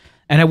it.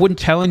 And I wouldn't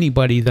tell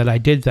anybody that I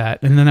did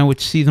that. And then I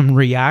would see them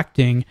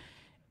reacting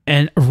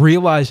and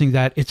realizing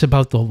that it's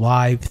about the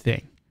live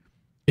thing.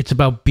 It's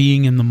about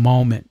being in the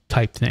moment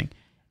type thing.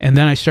 And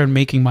then I started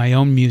making my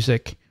own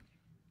music.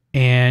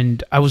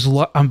 And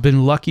I've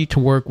been lucky to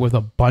work with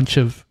a bunch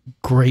of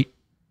great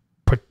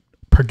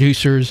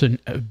producers and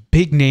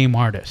big name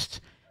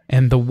artists.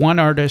 And the one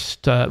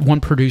artist, one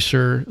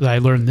producer that I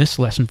learned this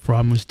lesson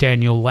from was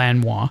Daniel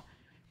Lanois.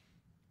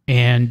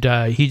 And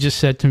he just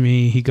said to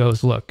me, he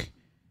goes, look,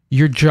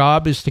 your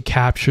job is to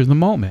capture the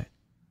moment,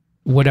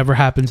 whatever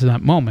happens in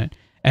that moment.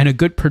 And a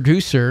good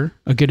producer,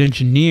 a good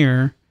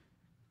engineer,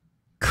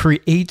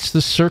 creates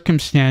the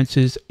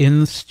circumstances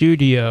in the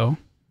studio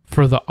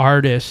for the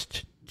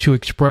artist to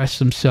express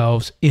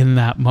themselves in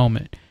that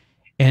moment.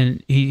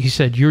 And he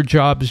said, your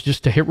job is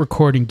just to hit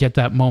record and get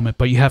that moment,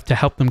 but you have to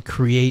help them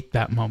create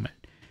that moment.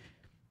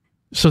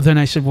 So then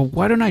I said, well,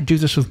 why don't I do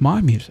this with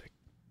my music?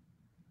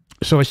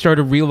 So I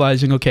started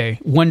realizing, okay,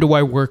 when do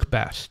I work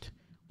best?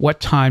 What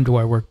time do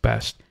I work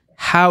best?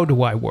 How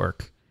do I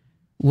work?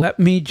 Let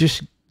me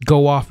just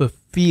go off of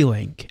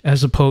feeling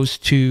as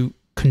opposed to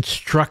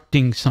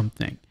constructing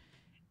something.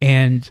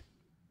 And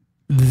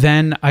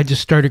then I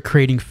just started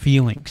creating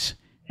feelings.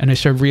 And I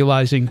started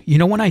realizing,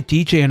 when I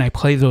DJ and I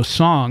play those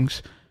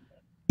songs,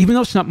 even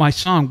though it's not my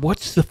song,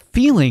 what's the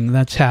feeling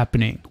that's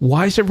happening?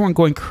 Why is everyone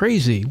going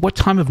crazy? What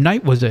time of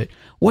night was it?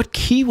 What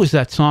key was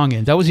that song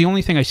in? That was the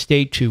only thing I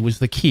stayed to, was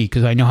the key,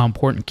 because I know how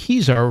important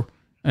keys are,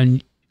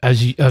 and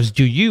as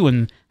do you,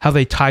 and how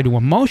they tie to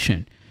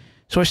emotion.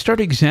 So I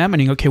started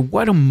examining, okay,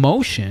 what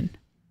emotion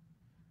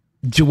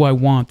do I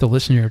want the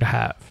listener to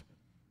have?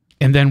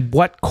 And then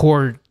what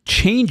chord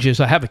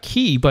changes? I have a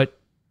key, but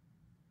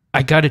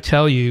I got to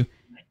tell you,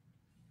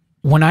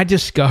 when I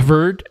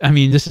discovered,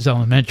 this is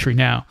elementary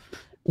now,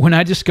 when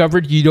I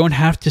discovered you don't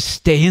have to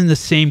stay in the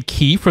same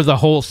key for the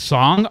whole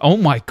song, oh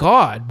my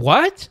God,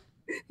 what?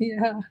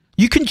 Yeah.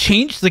 You can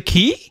change the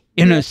key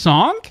in a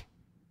song?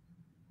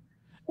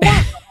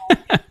 Wow.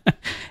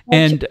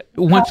 And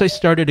once I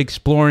started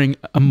exploring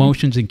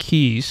emotions and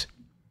keys,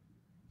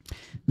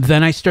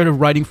 then I started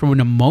writing from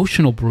an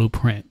emotional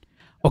blueprint.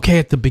 Okay,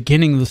 at the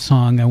beginning of the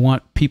song, I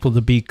want people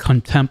to be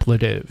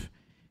contemplative.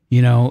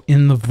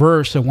 In the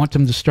verse, I want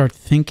them to start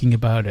thinking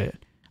about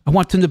it. I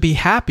want them to be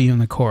happy in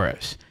the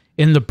chorus.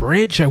 In the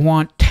bridge, I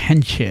want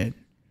tension.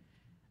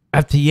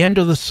 At the end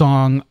of the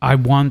song, I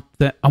want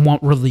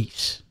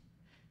release.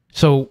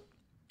 So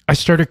I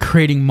started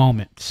creating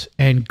moments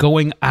and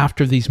going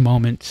after these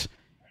moments.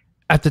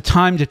 At the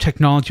time, the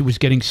technology was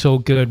getting so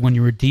good when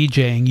you were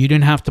DJing, you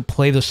didn't have to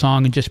play the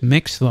song and just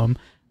mix them.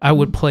 I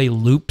would play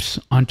loops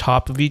on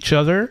top of each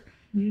other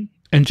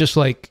and just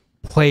like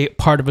play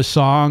part of a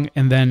song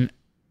and then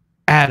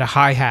add a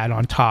hi-hat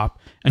on top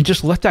and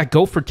just let that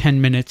go for 10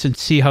 minutes and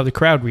see how the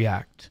crowd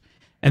reacts.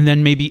 And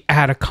then maybe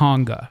add a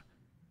conga,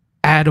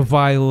 add a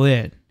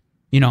violin,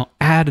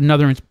 add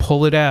another and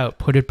pull it out,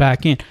 put it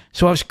back in.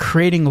 So I was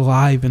creating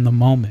live in the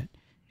moment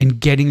and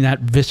getting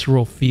that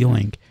visceral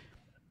feeling.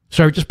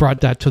 So I just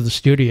brought that to the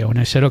studio and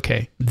I said,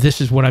 okay, this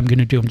is what I'm going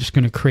to do. I'm just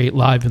going to create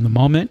live in the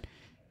moment,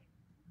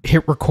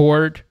 hit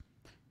record,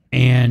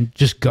 and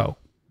just go.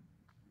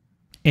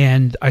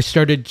 And I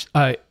started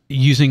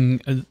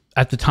using,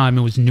 at the time,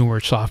 it was newer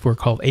software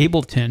called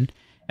Ableton.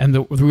 And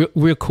the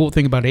real cool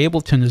thing about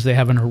Ableton is they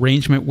have an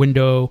arrangement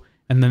window,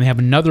 and then they have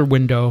another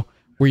window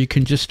where you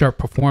can just start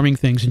performing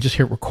things and just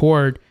hit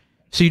record.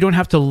 So you don't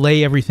have to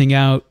lay everything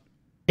out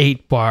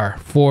 8 bar,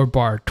 4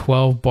 bar,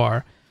 12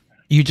 bar.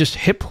 You just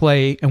hit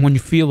play, and when you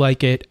feel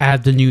like it,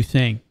 add the new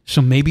thing.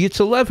 So maybe it's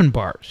 11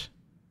 bars.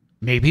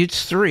 Maybe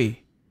it's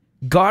 3.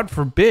 God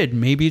forbid,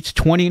 maybe it's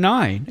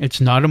 29. It's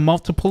not a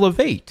multiple of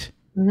 8.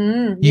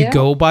 You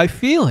go by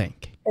feeling.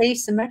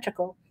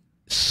 Asymmetrical.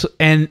 So,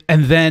 and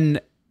then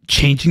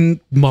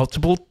changing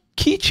multiple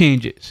key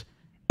changes.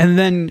 And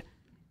then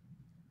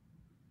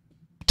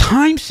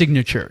time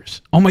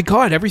signatures. Oh my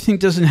God, everything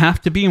doesn't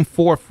have to be in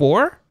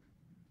 4/4.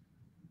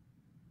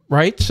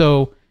 Right?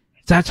 So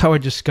that's how I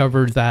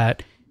discovered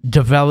that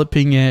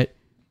developing it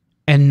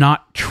and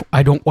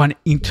I don't want to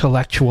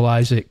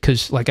intellectualize it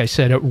because, like I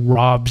said, it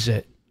robs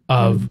it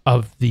of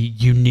the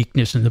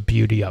uniqueness and the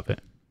beauty of it.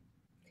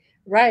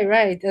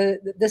 Right.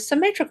 The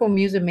symmetrical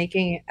music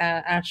making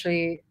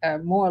actually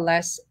more or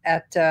less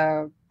at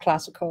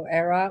classical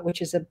era,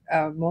 which is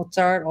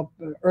Mozart or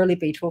early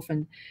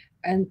Beethoven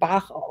and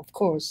Bach, of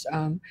course.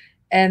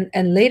 And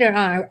later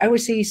on, I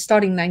would say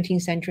starting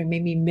 19th century,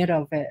 maybe mid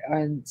of it,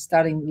 and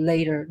starting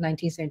later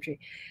 19th century.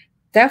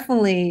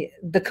 Definitely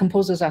the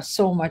composers are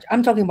so much,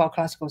 I'm talking about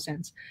classical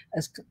sense,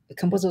 as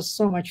composers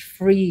so much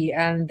free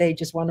and they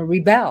just want to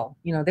rebel,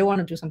 they want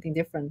to do something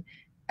different.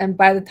 And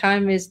by the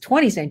time it's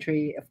 20th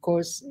century, of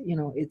course,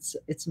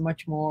 it's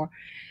much more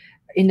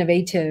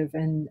innovative.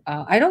 And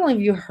I don't know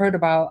if you heard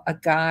about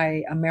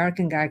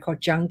American guy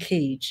called John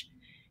Cage.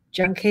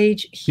 John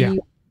Cage,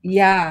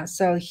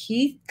 so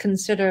he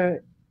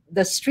considered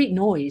the street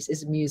noise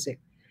is music.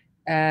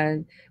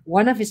 And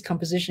one of his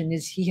composition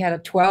is he had a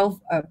 12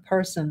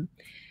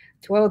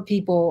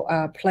 people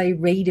play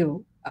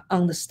radio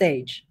on the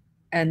stage,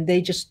 and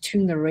they just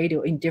tune the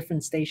radio in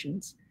different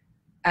stations.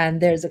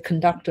 And there's a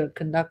conductor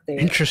conduct there.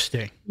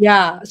 Interesting.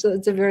 Yeah, so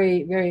it's a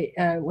very, very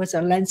what's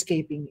a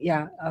landscaping?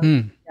 Yeah,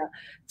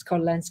 it's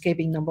called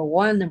landscaping number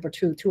 1, number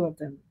 2, 2 of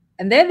them.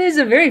 And then there's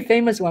a very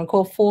famous one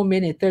called 4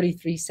 minute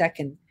 33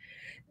 second.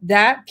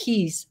 That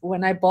piece,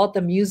 when I bought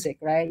the music,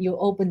 right? You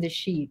open the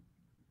sheet,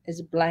 it's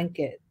a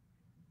blanket,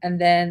 and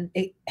then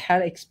it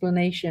had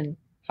explanation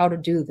how to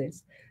do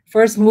this.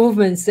 First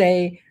movement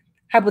say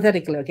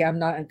hypothetically, okay, I'm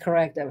not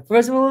correct.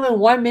 First movement,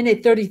 1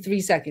 minute, 33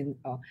 seconds.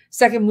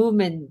 Second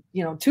movement,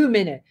 2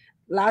 minutes.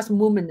 Last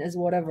movement is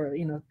whatever,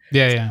 Yeah,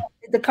 So yeah.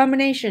 the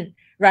combination,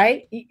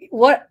 right?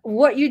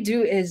 What you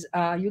do is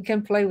you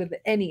can play with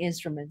any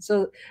instrument.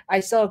 So I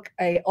saw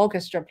a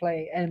orchestra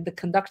play, and the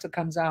conductor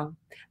comes out.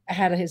 I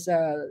had his,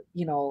 a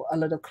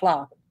little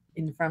clock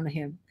in front of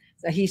him.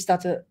 So he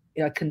started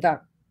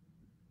conduct.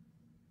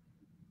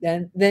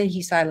 Then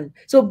he's silent.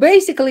 So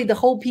basically, the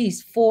whole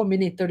piece, 4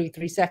 minute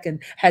 33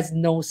 seconds, has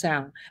no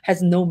sound,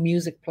 has no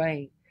music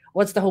playing.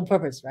 What's the whole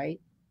purpose, right?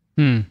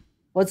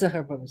 What's the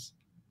whole purpose?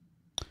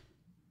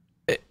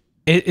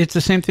 It's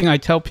the same thing I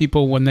tell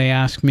people when they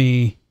ask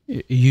me,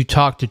 "You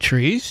talk to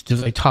trees? Do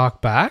they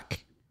talk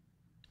back?"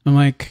 I'm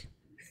like,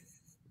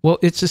 well,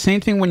 it's the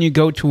same thing when you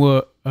go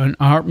to an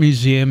art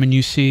museum and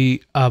you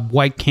see a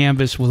white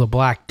canvas with a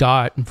black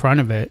dot in front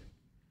of it.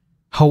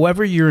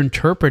 However you're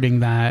interpreting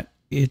that,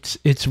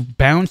 it's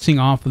bouncing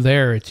off of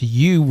there. It's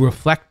you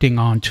reflecting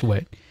onto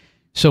it.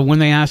 So when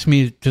they ask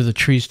me, do the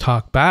trees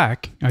talk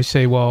back? I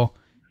say, well,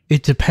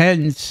 it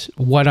depends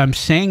what I'm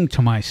saying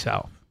to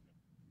myself.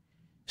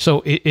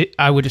 So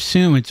I would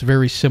assume it's a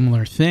very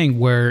similar thing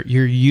where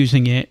you're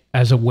using it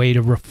as a way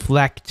to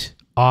reflect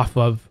off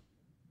of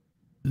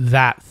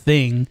that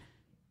thing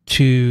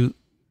to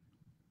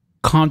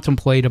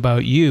contemplate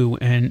about you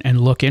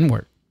and look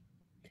inward.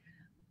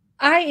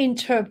 I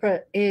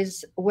interpret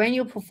is when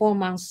you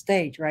perform on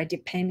stage, right?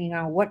 Depending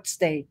on what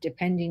stage,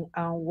 depending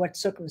on what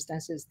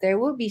circumstances, there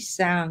will be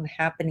sound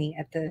happening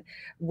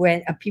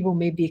when people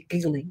may be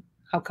giggling.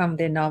 How come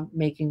they're not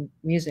making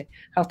music?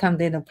 How come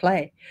they don't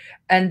play?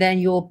 And then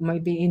you'll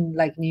maybe in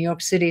like New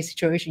York City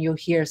situation, you'll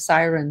hear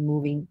siren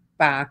moving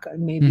back.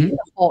 Maybe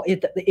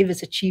if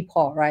it's a cheap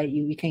hall, right?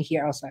 You can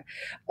hear outside,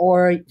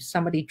 or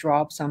somebody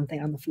drops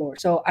something on the floor.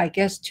 So I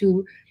guess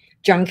to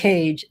John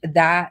Cage,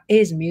 that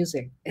is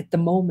music. At the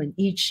moment,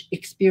 each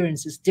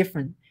experience is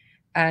different,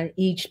 and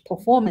each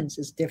performance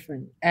is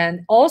different.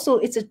 And also,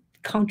 it's a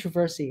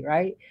controversy,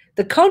 right?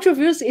 The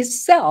controversy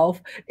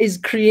itself is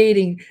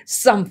creating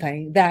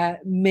something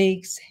that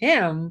makes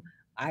him,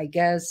 I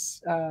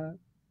guess,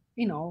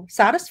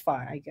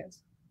 satisfied, I guess.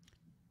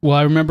 Well,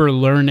 I remember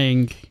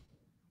learning,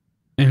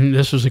 and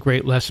this was a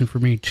great lesson for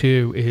me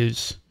too,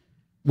 is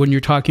when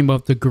you're talking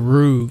about the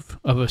groove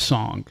of a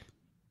song,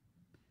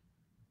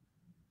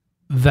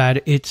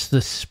 that it's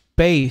the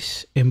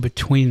space in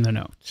between the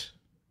notes.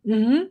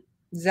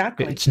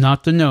 Exactly. It's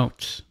not the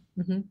notes.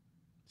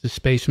 It's the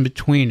space in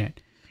between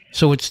it.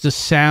 So it's the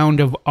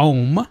sound of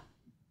Om.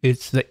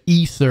 It's the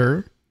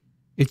ether.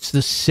 It's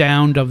the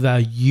sound of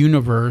the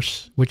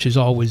universe, which is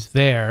always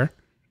there.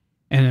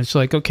 And it's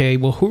like, okay,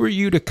 well, who are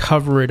you to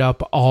cover it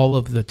up all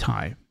of the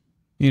time?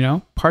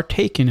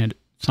 Partake in it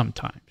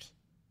sometimes.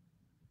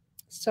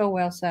 So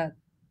well said.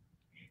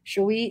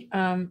 Should we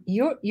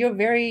you're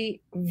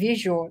very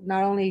visual.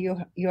 Not only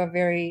you're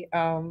very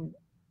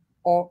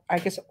or I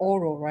guess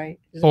oral, right?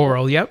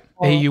 Oral, yep.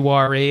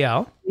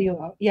 Aural.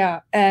 Yeah.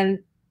 And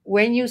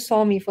when you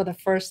saw me for the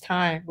first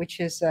time, which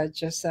is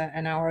just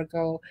an hour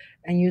ago,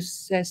 and you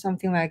said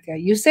something like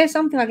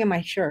in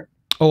my shirt.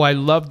 Oh, I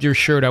loved your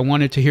shirt. I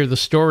wanted to hear the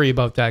story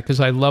about that because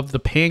I love the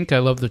pink, I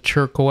love the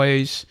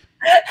turquoise.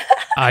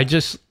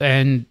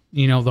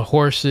 The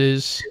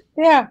horses.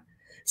 Yeah.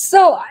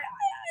 So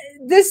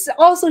this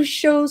also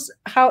shows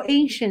how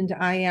ancient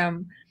I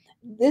am.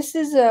 This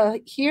is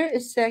here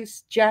it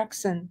says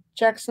Jackson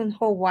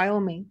Hole,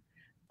 Wyoming.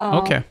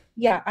 Okay.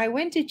 Yeah, I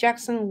went to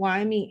Jackson,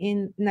 Wyoming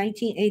in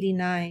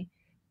 1989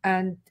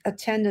 and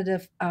attended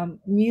a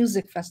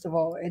music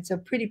festival. It's a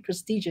pretty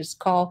prestigious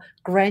called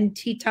Grand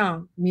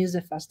Teton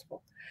Music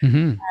Festival.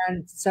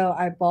 And so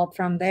I bought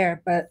from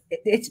there, but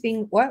it's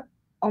been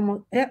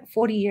almost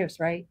 40 years,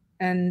 right?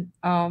 And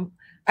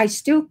I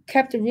still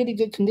kept a really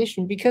good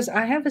condition because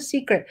I have a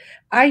secret.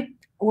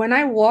 When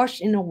I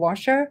wash in a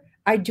washer,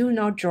 I do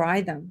not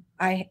dry them.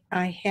 I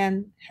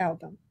hand held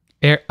them.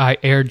 I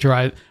air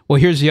dry. Well,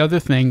 here's the other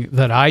thing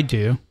that I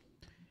do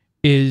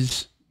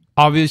is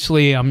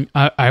obviously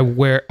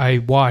I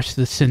wash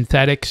the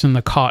synthetics and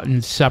the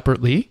cottons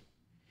separately,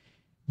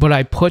 but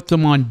I put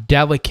them on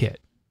delicate.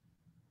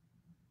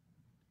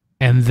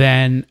 And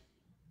then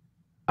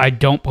I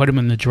don't put them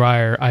in the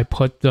dryer. I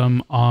put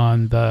them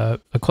on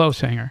the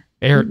clothes hanger.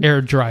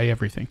 Air dry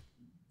everything.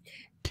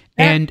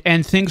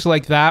 And things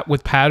like that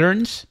with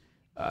patterns,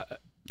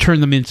 turn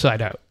them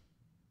inside out.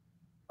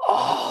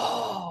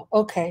 Oh,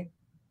 okay.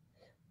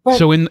 But,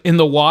 so in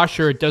the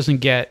washer, it doesn't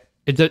get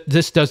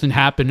this doesn't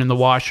happen in the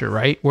washer,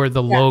 right? Where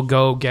the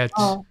logo gets.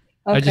 Oh,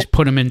 okay. I just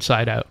put them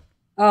inside out.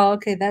 Oh,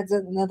 okay. That's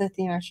another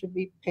thing I should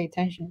pay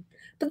attention.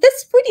 But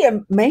that's pretty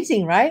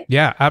amazing, right?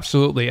 Yeah,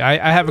 absolutely.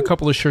 I have a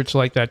couple of shirts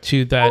like that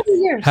too that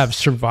have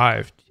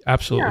survived.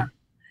 Absolutely.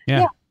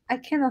 Yeah. I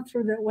cannot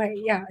throw that away.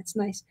 Yeah, it's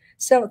nice.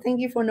 So thank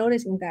you for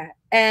noticing that.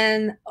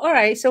 And all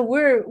right, so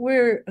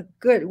we're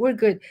good. We're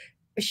good.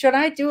 Should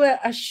I do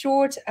a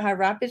short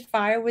rapid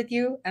fire with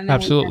you? And then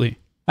absolutely.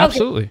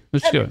 Absolutely.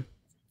 Let's do it.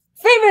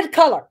 Favorite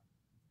color?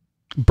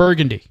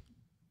 Burgundy.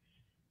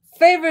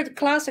 Favorite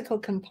classical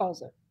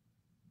composer?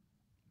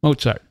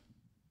 Mozart.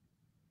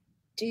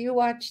 do you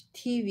watch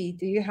TV?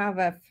 Do you have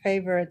a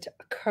favorite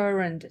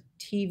current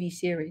TV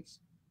series?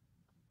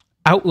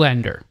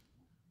 Outlander.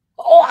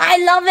 Oh, I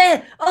love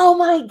it. Oh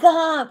my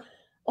God.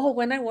 Oh,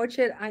 when I watch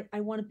it, I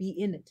want to be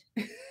in it.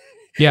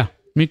 Yeah,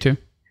 me too.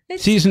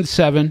 It's Season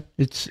 7.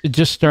 It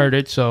just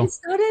started, so it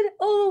started.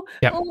 Oh,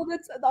 yeah. oh,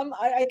 that's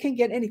I can't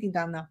get anything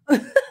done now.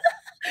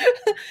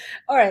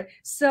 All right.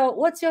 So,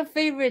 what's your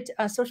favorite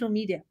social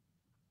media?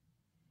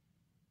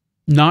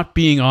 Not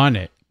being on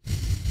it.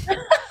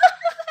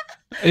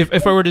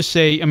 If I were to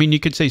say, I mean, you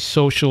could say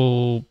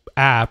social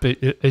app,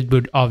 it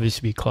would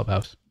obviously be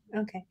Clubhouse.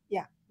 Okay,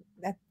 yeah,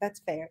 that's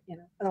fair.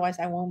 Otherwise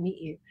I won't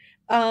meet you.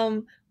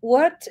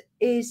 What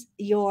is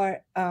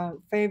your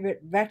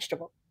favorite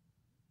vegetable?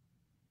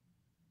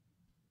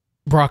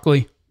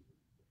 Broccoli.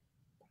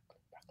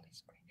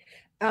 Broccoli's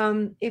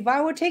great. If I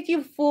would take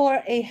you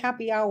for a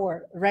happy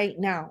hour right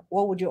now,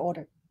 what would you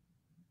order?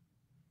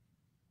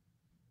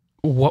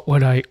 What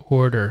would I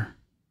order?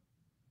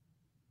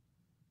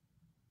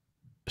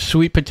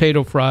 Sweet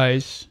potato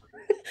fries.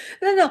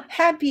 No,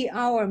 happy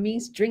hour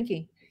means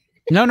drinking.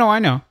 No, I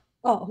know.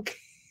 Oh, okay.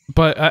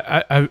 But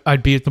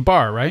I'd be at the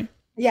bar, right?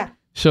 Yeah.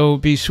 So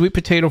it'd be sweet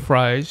potato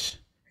fries,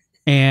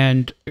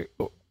 and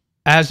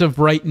as of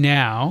right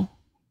now,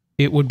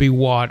 it would be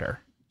water.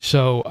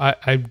 So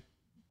I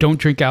don't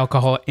drink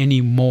alcohol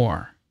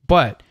anymore.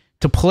 But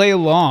to play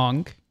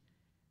along,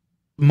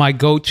 my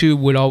go-to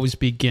would always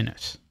be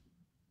Guinness.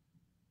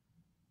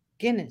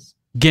 Guinness.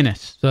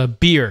 Guinness, the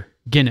beer,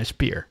 Guinness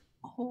beer,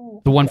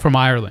 the one from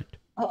Ireland.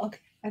 Oh, okay.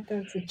 I thought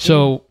it was a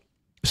gin.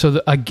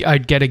 So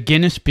I'd get a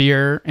Guinness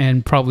beer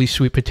and probably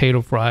sweet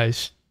potato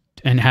fries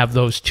and have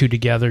those two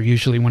together,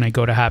 usually when I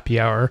go to happy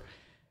hour.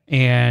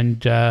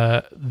 And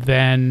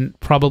then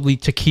probably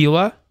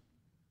tequila,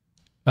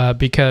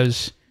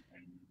 because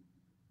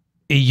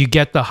you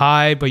get the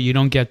high, but you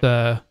don't get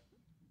the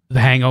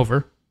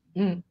hangover.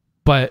 Mm.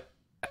 But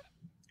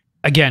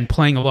again,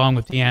 playing along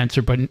with the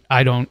answer, but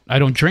I don't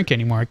drink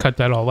anymore. I cut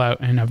that all out,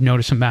 and I've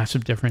noticed a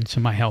massive difference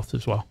in my health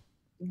as well.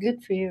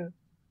 Good for you.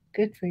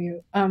 Good for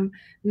you.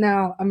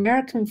 Now,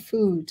 American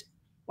food,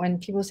 when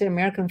people say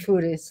American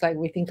food, it's like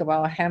we think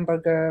about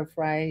hamburger,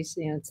 fries,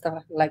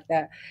 stuff like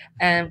that.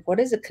 And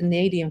what is a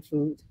Canadian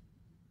food?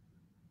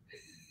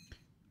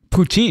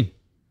 Poutine.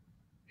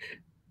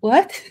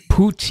 What?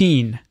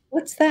 Poutine.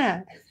 What's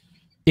that?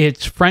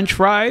 It's French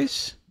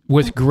fries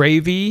with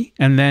gravy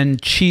and then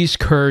cheese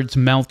curds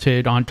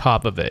melted on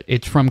top of it.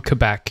 It's from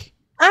Quebec.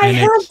 I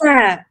had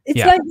that. It's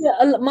yeah. like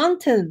a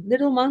mountain,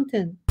 little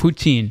mountain.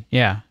 Poutine,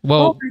 yeah.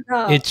 Well, oh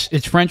my God.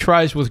 it's French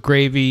fries with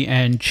gravy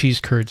and cheese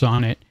curds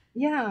on it.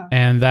 Yeah.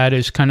 And that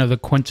is kind of the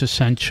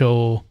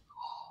quintessential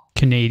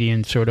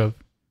Canadian sort of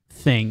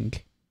thing.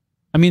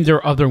 I mean, there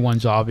are other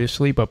ones,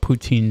 obviously, but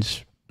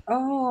poutine's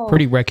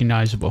pretty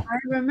recognizable. I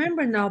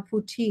remember now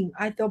poutine.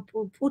 I thought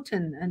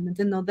Putin, and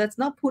no, that's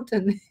not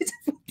Putin. It's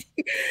Putin.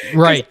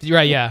 Right,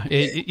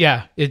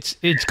 yeah.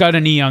 It's got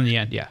an E on the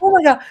end, yeah. Oh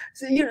my God.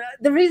 So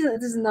the reason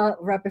this is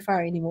not rapid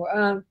fire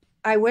anymore.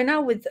 I went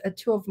out with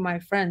two of my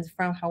friends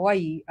from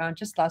Hawaii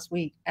just last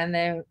week, and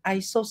then I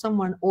saw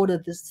someone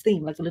order this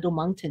thing, like a little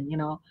mountain,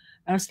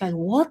 I was like,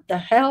 what the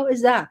hell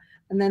is that?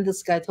 And then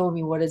this guy told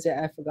me, what is it?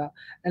 I forgot.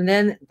 And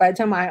then by the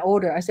time I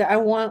ordered, I said, I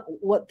want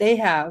what they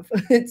have.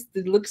 It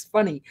looks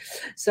funny.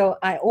 So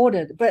I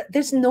ordered, but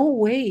there's no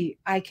way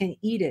I can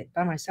eat it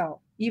by myself.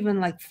 Even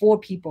like 4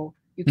 people,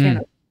 you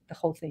cannot eat the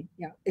whole thing.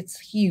 Yeah, it's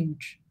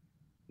huge.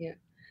 Yeah.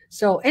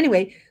 So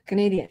anyway,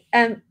 Canadian.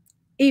 And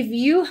if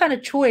you had a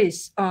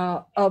choice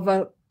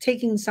of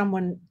taking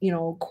someone,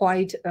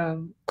 quite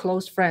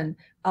close friend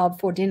out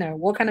for dinner,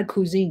 what kind of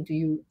cuisine do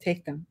you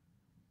take them?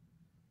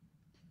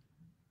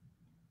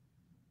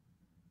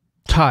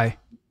 Thai.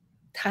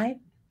 Thai?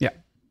 Yeah.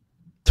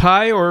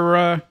 Thai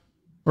or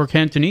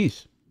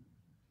Cantonese.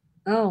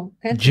 Oh,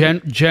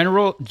 Cantonese.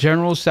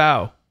 General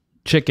Tso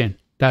chicken.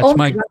 That's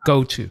my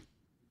go-to.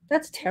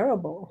 That's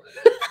terrible.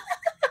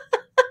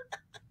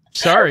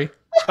 Sorry.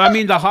 I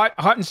mean, the hot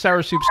and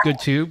sour soup's good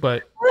too,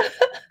 but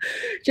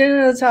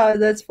General Tso,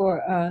 that's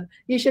for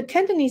you should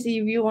Cantonese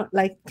if you want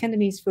like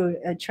Cantonese food.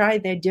 Try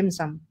their dim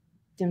sum.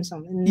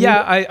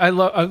 Yeah, I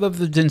love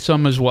the dim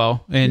sum as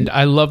well, and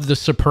I love the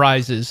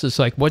surprises. It's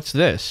like, what's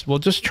this? Well,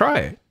 just try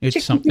it. It's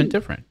chicken something feet.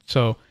 Different.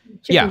 So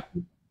chicken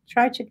feet.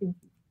 Try chicken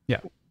feet.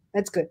 Yeah,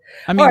 that's good.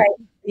 I mean, all right.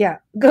 Yeah,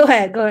 go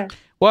ahead.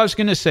 Well, I was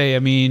gonna say, I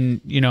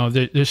mean,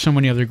 there's so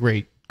many other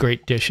great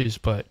dishes,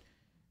 but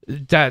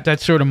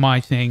that's sort of my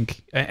thing,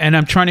 and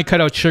I'm trying to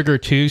cut out sugar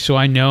too. So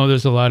I know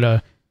there's a lot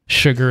of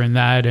sugar in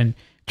that, and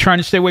trying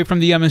to stay away from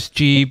the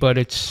MSG, but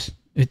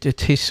it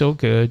tastes so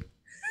good.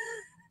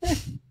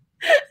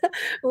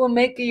 Will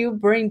make you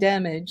brain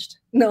damaged.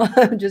 No,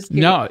 I'm just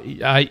kidding. No,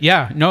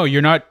 no,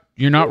 you're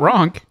not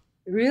wrong.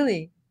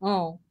 Really?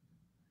 Oh,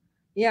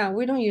 yeah.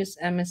 We don't use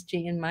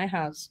MSG in my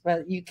house,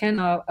 but you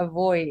cannot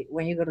avoid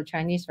when you go to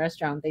Chinese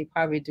restaurant. They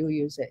probably do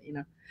use it,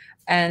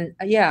 And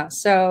yeah.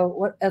 So,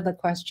 what other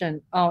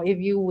question? Oh, if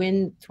you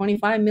win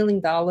 $25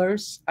 million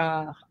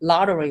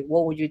lottery,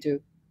 what would you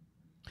do?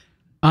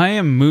 I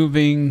am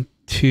moving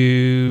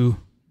to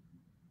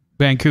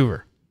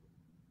Vancouver.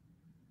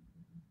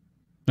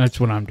 That's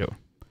what I'm doing.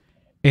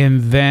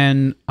 And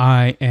then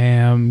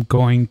I'm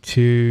going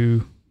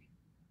to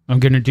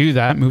do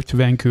that, move to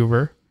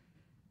Vancouver,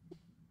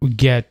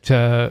 get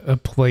a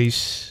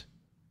place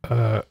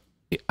out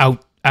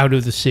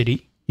of the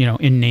city,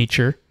 in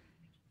nature.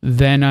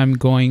 Then I'm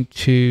going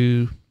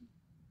to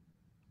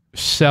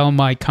sell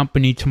my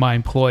company to my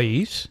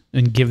employees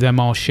and give them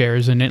all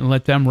shares in it and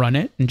let them run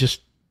it and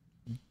just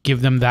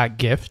give them that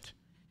gift.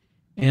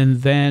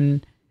 And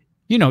then,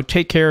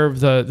 take care of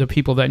the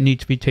people that need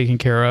to be taken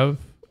care of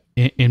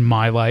in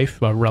my life,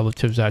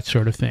 relatives, that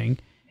sort of thing.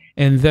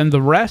 And then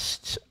the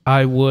rest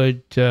I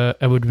would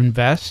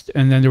invest,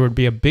 and then there would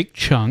be a big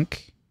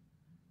chunk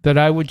that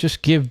I would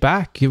just give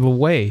back, give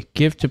away,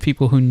 give to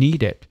people who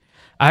need it.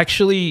 I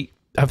actually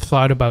have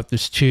thought about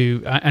this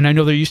too, and I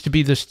know there used to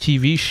be this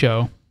TV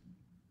show.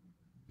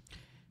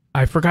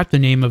 I forgot the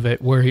name of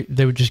it, where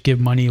they would just give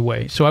money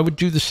away. So I would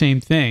do the same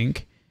thing,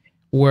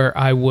 where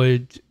I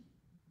would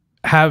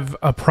have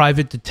a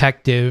private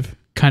detective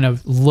kind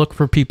of look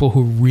for people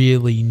who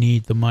really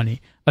need the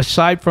money.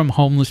 Aside from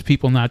homeless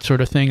people and that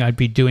sort of thing, I'd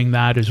be doing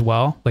that as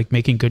well, like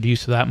making good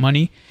use of that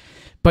money.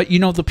 But,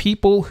 the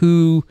people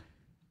who,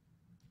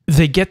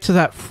 they get to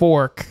that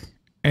fork,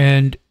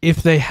 and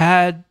if they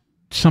had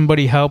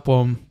somebody help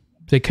them,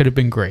 they could have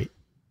been great.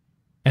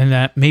 And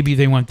that maybe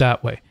they went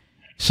that way.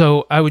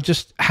 So I would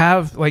just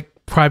have like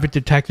private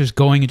detectives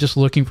going and just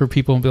looking for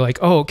people and be like,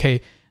 oh,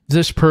 okay,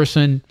 this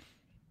person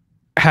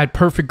had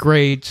perfect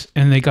grades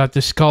and they got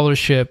this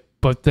scholarship,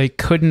 but they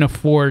couldn't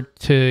afford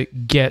to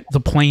get the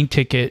plane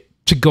ticket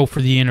to go for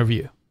the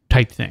interview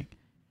type thing.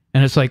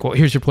 And it's like, well,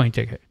 here's your plane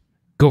ticket.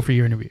 Go for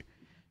your interview.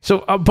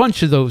 So a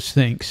bunch of those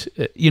things,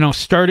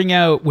 starting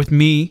out with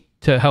me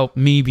to help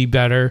me be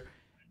better,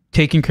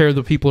 taking care of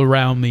the people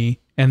around me.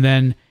 And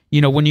then,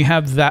 when you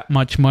have that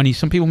much money,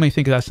 some people may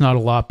think that's not a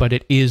lot, but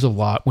it is a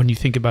lot when you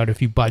think about it. If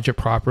you budget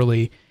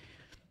properly,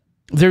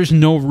 there's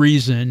no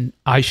reason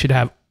I should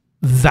have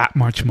that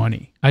much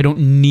money. I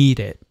don't need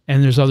it.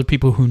 And there's other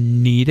people who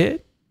need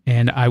it,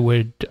 and I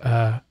would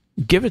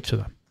give it to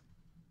them.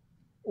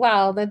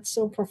 Wow, that's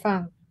so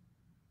profound.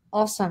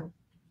 Awesome.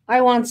 I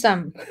want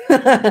some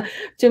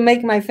to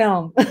make my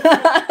film,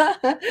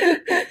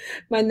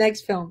 my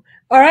next film.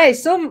 All right,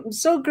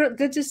 so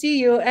good to see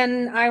you,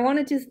 and I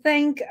wanted to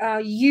thank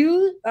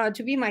you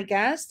to be my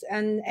guest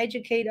and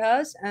educate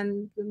us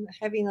and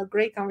having a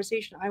great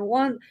conversation. I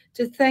want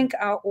to thank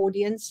our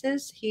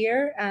audiences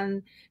here,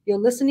 and you're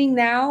listening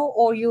now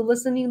or you're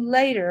listening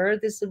later.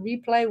 This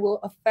replay will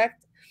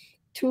affect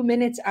 2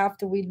 minutes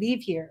after we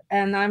leave here.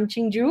 And I'm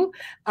Ching Juhl.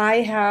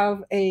 I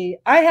have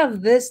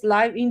this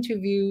live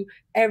interview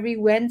every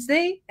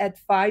Wednesday at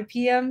 5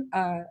 p.m.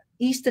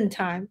 Eastern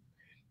time.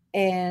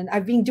 And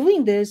I've been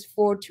doing this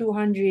for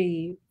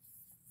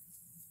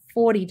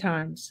 240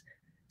 times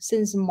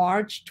since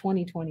March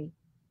 2020.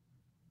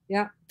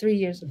 Yeah, 3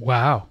 years ago.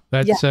 Wow,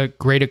 that's a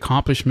great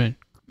accomplishment.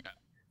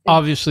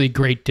 Obviously,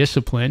 great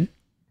discipline.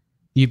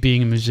 You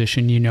being a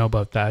musician, you know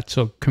about that.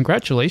 So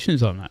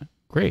congratulations on that.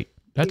 Great.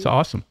 That's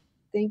awesome.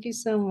 Thank you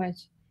so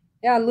much.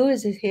 Yeah,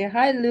 Louis is here.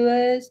 Hi,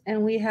 Louis.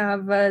 And we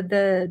have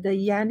the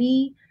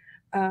Yanni.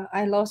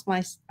 I lost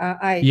my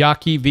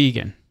Yaki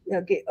vegan.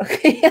 Okay.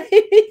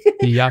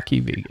 The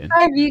Yaki vegan.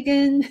 Hi,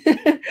 vegan.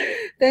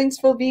 Thanks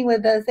for being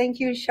with us. Thank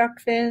you,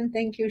 Sharkfin.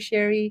 Thank you,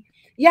 Sherry.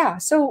 Yeah.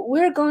 So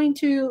we're going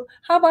to.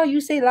 How about you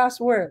say last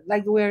word,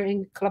 like we're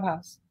in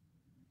Clubhouse?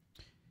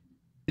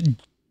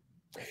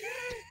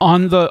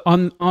 On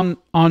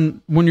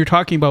when you're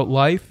talking about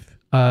life.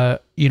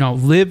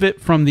 Live it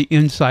from the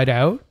inside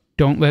out.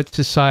 Don't let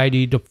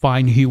society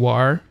define who you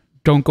are.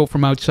 Don't go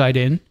from outside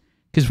in.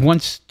 Because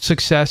once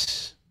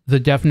success, the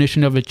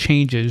definition of it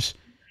changes,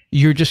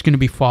 you're just going to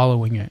be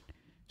following it.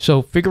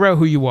 So figure out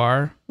who you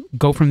are.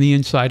 Go from the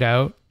inside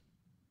out.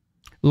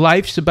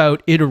 Life's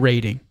about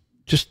iterating.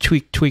 Just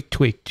tweak.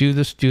 Do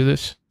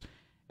this.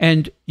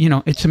 And,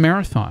 it's a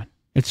marathon.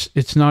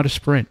 It's not a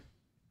sprint.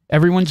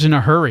 Everyone's in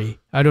a hurry.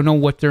 I don't know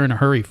what they're in a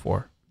hurry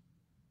for.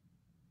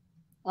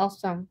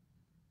 Awesome.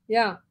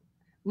 Yeah.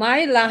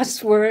 My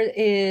last word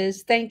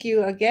is thank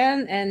you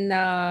again. And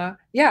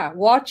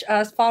watch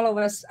us, follow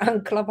us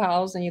on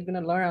Clubhouse, and you're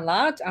going to learn a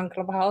lot on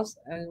Clubhouse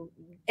and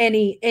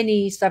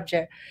any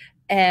subject.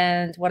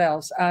 And what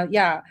else?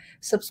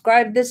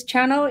 Subscribe this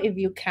channel if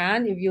you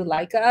can, if you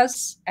like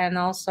us. And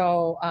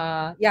also,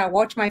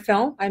 watch my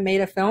film. I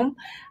made a film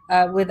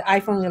with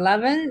iPhone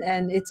 11,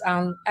 and it's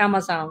on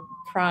Amazon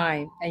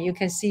Prime. And you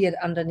can see it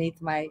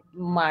underneath my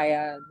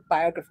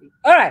biography.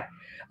 All right.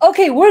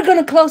 Okay, we're going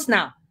to close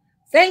now.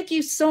 Thank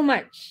you so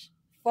much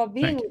for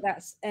being with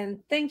us. And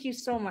thank you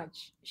so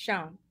much,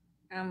 Sean.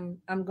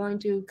 I'm going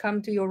to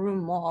come to your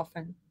room more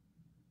often.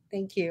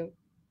 Thank you.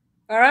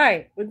 All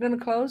right, we're going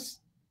to close.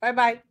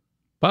 Bye-bye.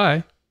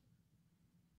 Bye.